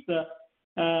least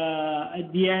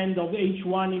at the end of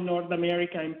H1 in North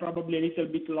America and probably a little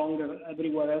bit longer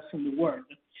everywhere else in the world.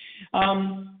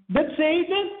 That said,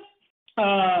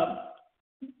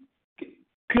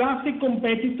 classic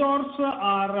competitors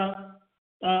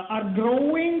are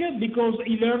growing because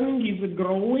e-learning is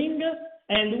growing,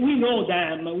 and we know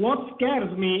them. What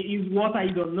scares me is what I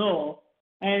don't know.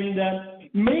 And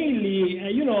mainly,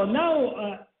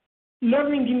 now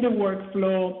learning in the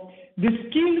workflow, the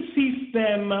skill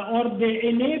system or the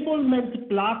enablement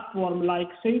platform, like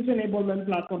sales enablement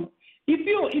platform, if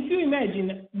you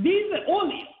imagine,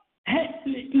 all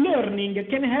learning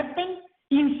can happen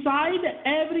inside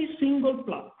every single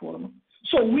platform.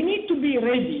 So we need to be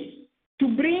ready to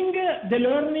bring the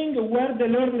learning where the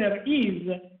learner is,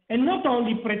 and not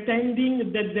only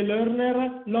pretending that the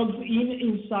learner logs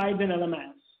inside an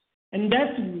LMS. And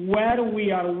that's where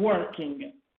we are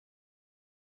working.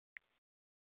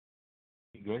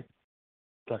 Great.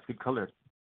 That's good color.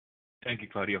 Thank you,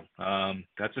 Claudio.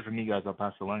 That's it for me, guys. I'll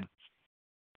pass the line.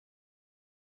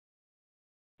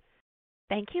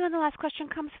 Thank you. And the last question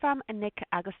comes from Nick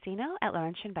Agostino at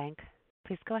Laurentian Bank.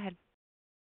 Please go ahead.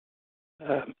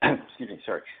 Excuse me,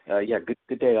 sorry. Yeah,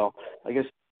 good day, all. I guess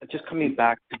just coming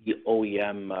back to the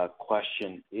OEM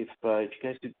question, if you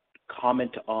guys could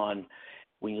comment on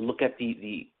when you look at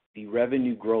the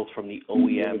revenue growth from the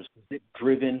OEMs, was it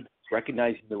driven,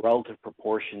 recognizing the relative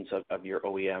proportions of your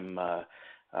OEM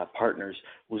partners,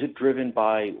 was it driven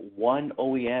by one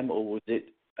OEM or was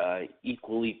it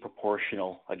equally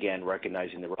proportional, again,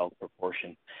 recognizing the relative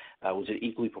proportion? Was it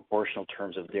equally proportional in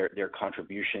terms of their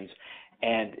contributions?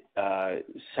 And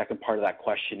second part of that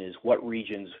question is what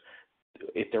regions,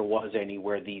 if there was any,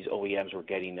 where these OEMs were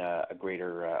getting a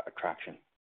greater attraction?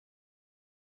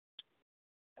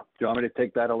 Do you want me to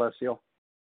take that, Alessio?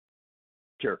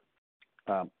 Sure.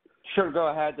 Sure, go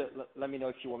ahead. Let me know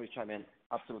if you want me to chime in.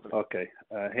 Absolutely. Okay.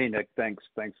 Hey, Nick, thanks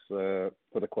for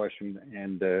the question,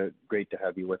 and great to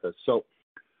have you with us. So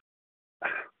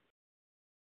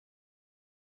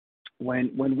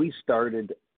when we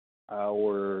started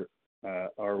our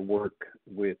work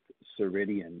with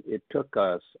Ceridian, it took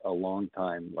us a long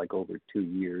time, like over 2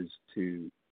 years, to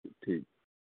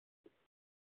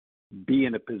be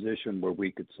in a position where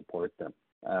we could support them.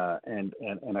 And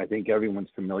I think everyone's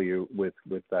familiar with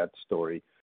that story.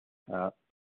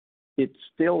 It's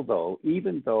still, though,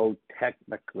 even though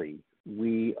technically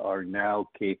we are now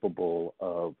capable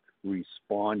of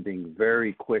responding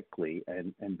very quickly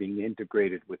and being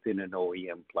integrated within an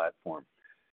OEM platform,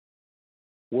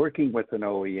 working with an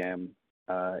OEM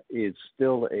is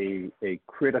still a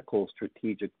critical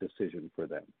strategic decision for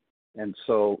them. And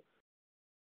so,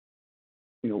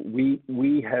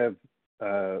 we have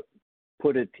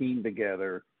put a team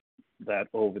together that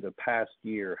over the past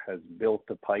year has built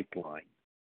a pipeline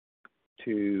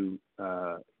to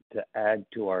add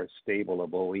to our stable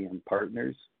of OEM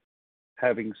partners.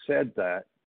 Having said that,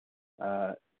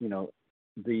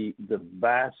 the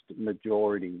vast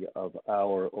majority of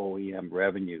our OEM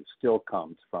revenue still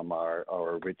comes from our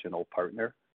original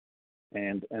partner,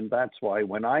 and that's why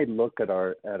when I look at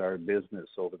our business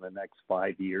over the next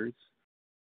 5 years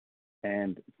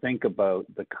and think about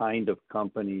the kind of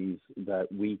companies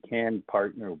that we can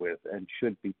partner with and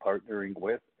should be partnering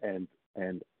with and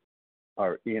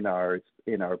are in our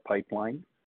pipeline,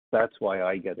 that's why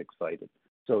I get excited.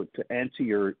 So to answer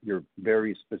your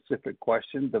very specific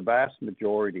question, the vast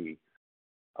majority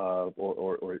of,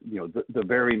 the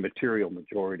very material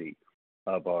majority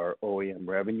of our OEM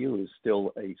revenue is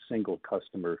still a single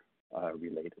customer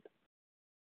related.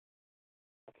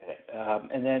 Okay,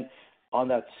 and then on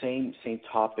that same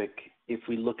topic, if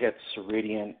we look at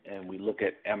Ceridian and we look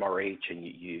at MRH, and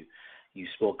you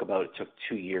spoke about it took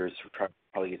 2 years to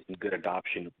probably get some good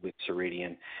adoption with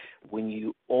Ceridian. When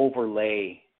you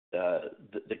overlay the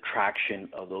traction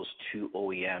of those two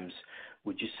OEMs,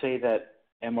 would you say that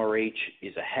MRH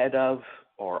is ahead of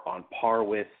or on par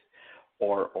with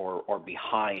or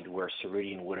behind where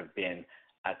Ceridian would have been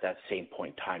at that same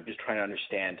point in time? Just trying to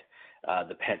understand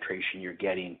the penetration you're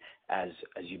getting as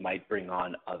you might bring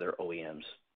on other OEMs.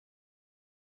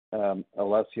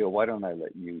 Alessio, why don't I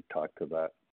let you talk to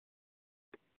that?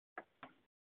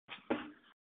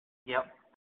 Yep.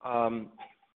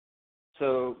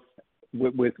 So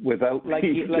without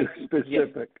being too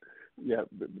specific. Yeah.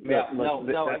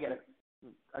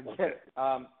 I get it.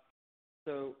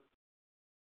 So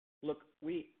look,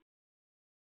 we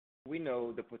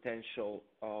know the potential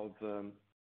of the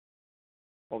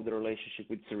relationship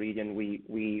with Ceridian.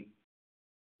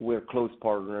 We're close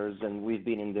partners, and we've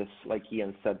been in this, like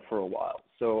Ian said, for a while.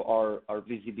 So our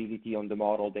visibility on the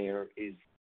model there is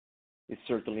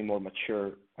certainly more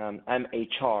mature.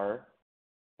 MHR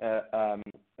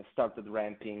started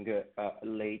ramping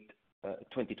late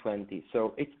 2020.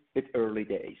 So it's early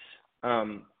days.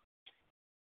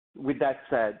 With that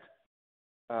said,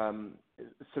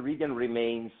 Ceridian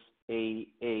remains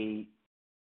we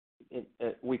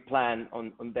plan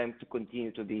on them to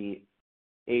continue to be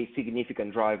a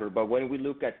significant driver. But when we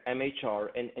look at MHR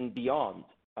and beyond,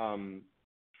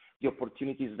 the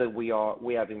opportunities that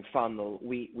we have in funnel,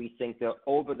 we think that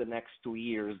over the next 2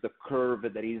 years, the curve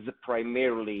that is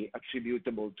primarily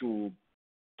attributable to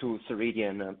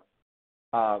Ceridian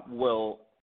will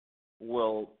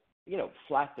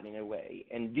flatten in a way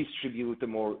and distribute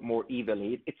more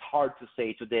evenly. It's hard to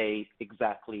say today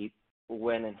exactly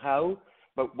when and how,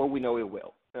 but we know it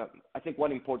will. I think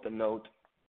one important note,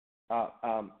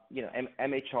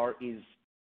 MHR is,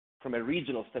 from a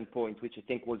regional standpoint, which I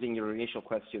think was in your initial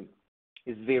question,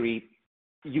 is very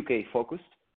UK focused,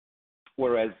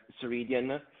 whereas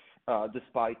Ceridian,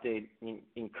 despite an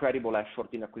incredible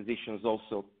effort in acquisitions,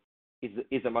 also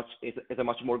is a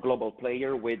much more global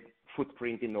player with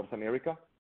footprint in North America.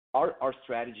 Our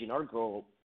strategy and our goal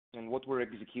and what we're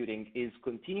executing is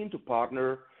continuing to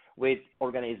partner with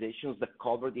organizations that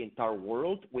cover the entire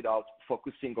world without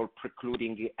focusing or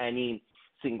precluding any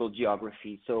single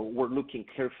geography. So we're looking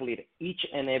carefully at each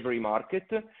and every market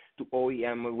to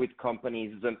OEM with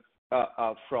companies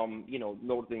from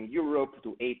Northern Europe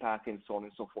to APAC and so on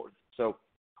and so forth. So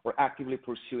we're actively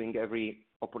pursuing every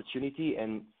opportunity,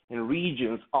 and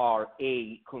regions are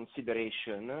a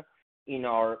consideration in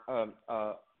our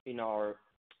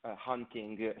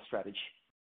hunting strategy.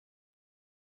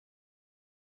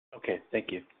 Okay,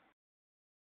 thank you.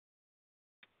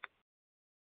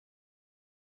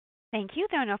 Thank you.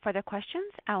 There are no further questions.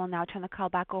 I will now turn the call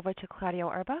back over to Claudio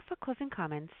Erba for closing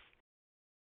comments.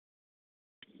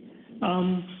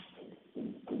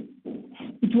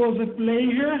 It was a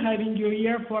pleasure having you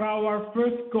here for our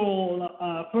first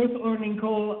earnings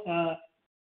call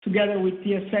together with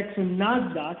TSX and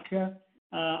NASDAQ.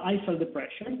 I felt the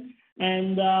pressure.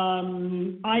 And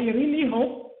I really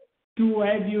hope to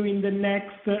have you in the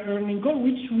next earnings call,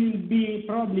 which will be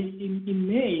probably in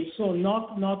May, so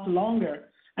not longer.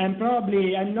 And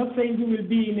probably, I'm not saying we will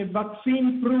be in a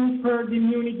vaccine-proof herd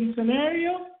immunity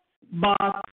scenario,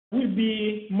 but we'll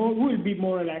be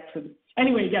more relaxed.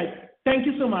 Anyway, guys, thank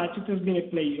you so much. It has been a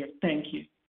pleasure. Thank you.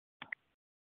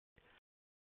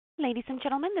 Ladies and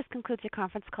gentlemen, this concludes your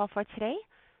conference call for today.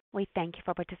 We thank you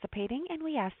for participating, and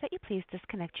we ask that you please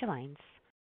disconnect your lines.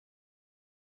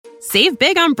 Save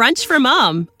big on brunch for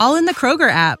mom, all in the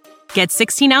Kroger app. Get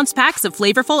 16-ounce packs of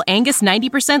flavorful Angus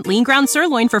 90% lean ground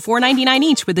sirloin for $4.99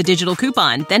 each with a digital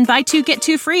coupon. Then buy 2, get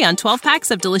 2 free on 12 packs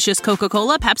of delicious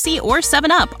Coca-Cola, Pepsi, or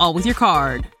 7UP, all with your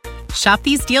card. Shop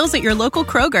these deals at your local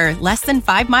Kroger, less than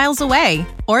 5 miles away.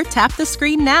 Or tap the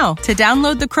screen now to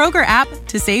download the Kroger app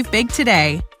to save big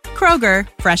today. Kroger,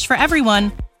 fresh for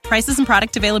everyone. Prices and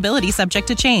product availability subject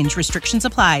to change. Restrictions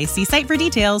apply. See site for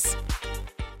details.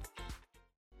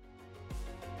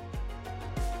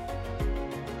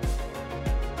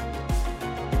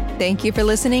 Thank you for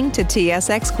listening to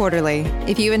TSX Quarterly.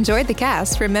 If you enjoyed the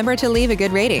cast, remember to leave a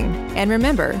good rating. And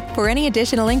remember, for any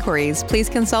additional inquiries, please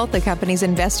consult the company's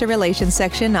investor relations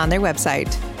section on their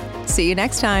website. See you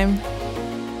next time.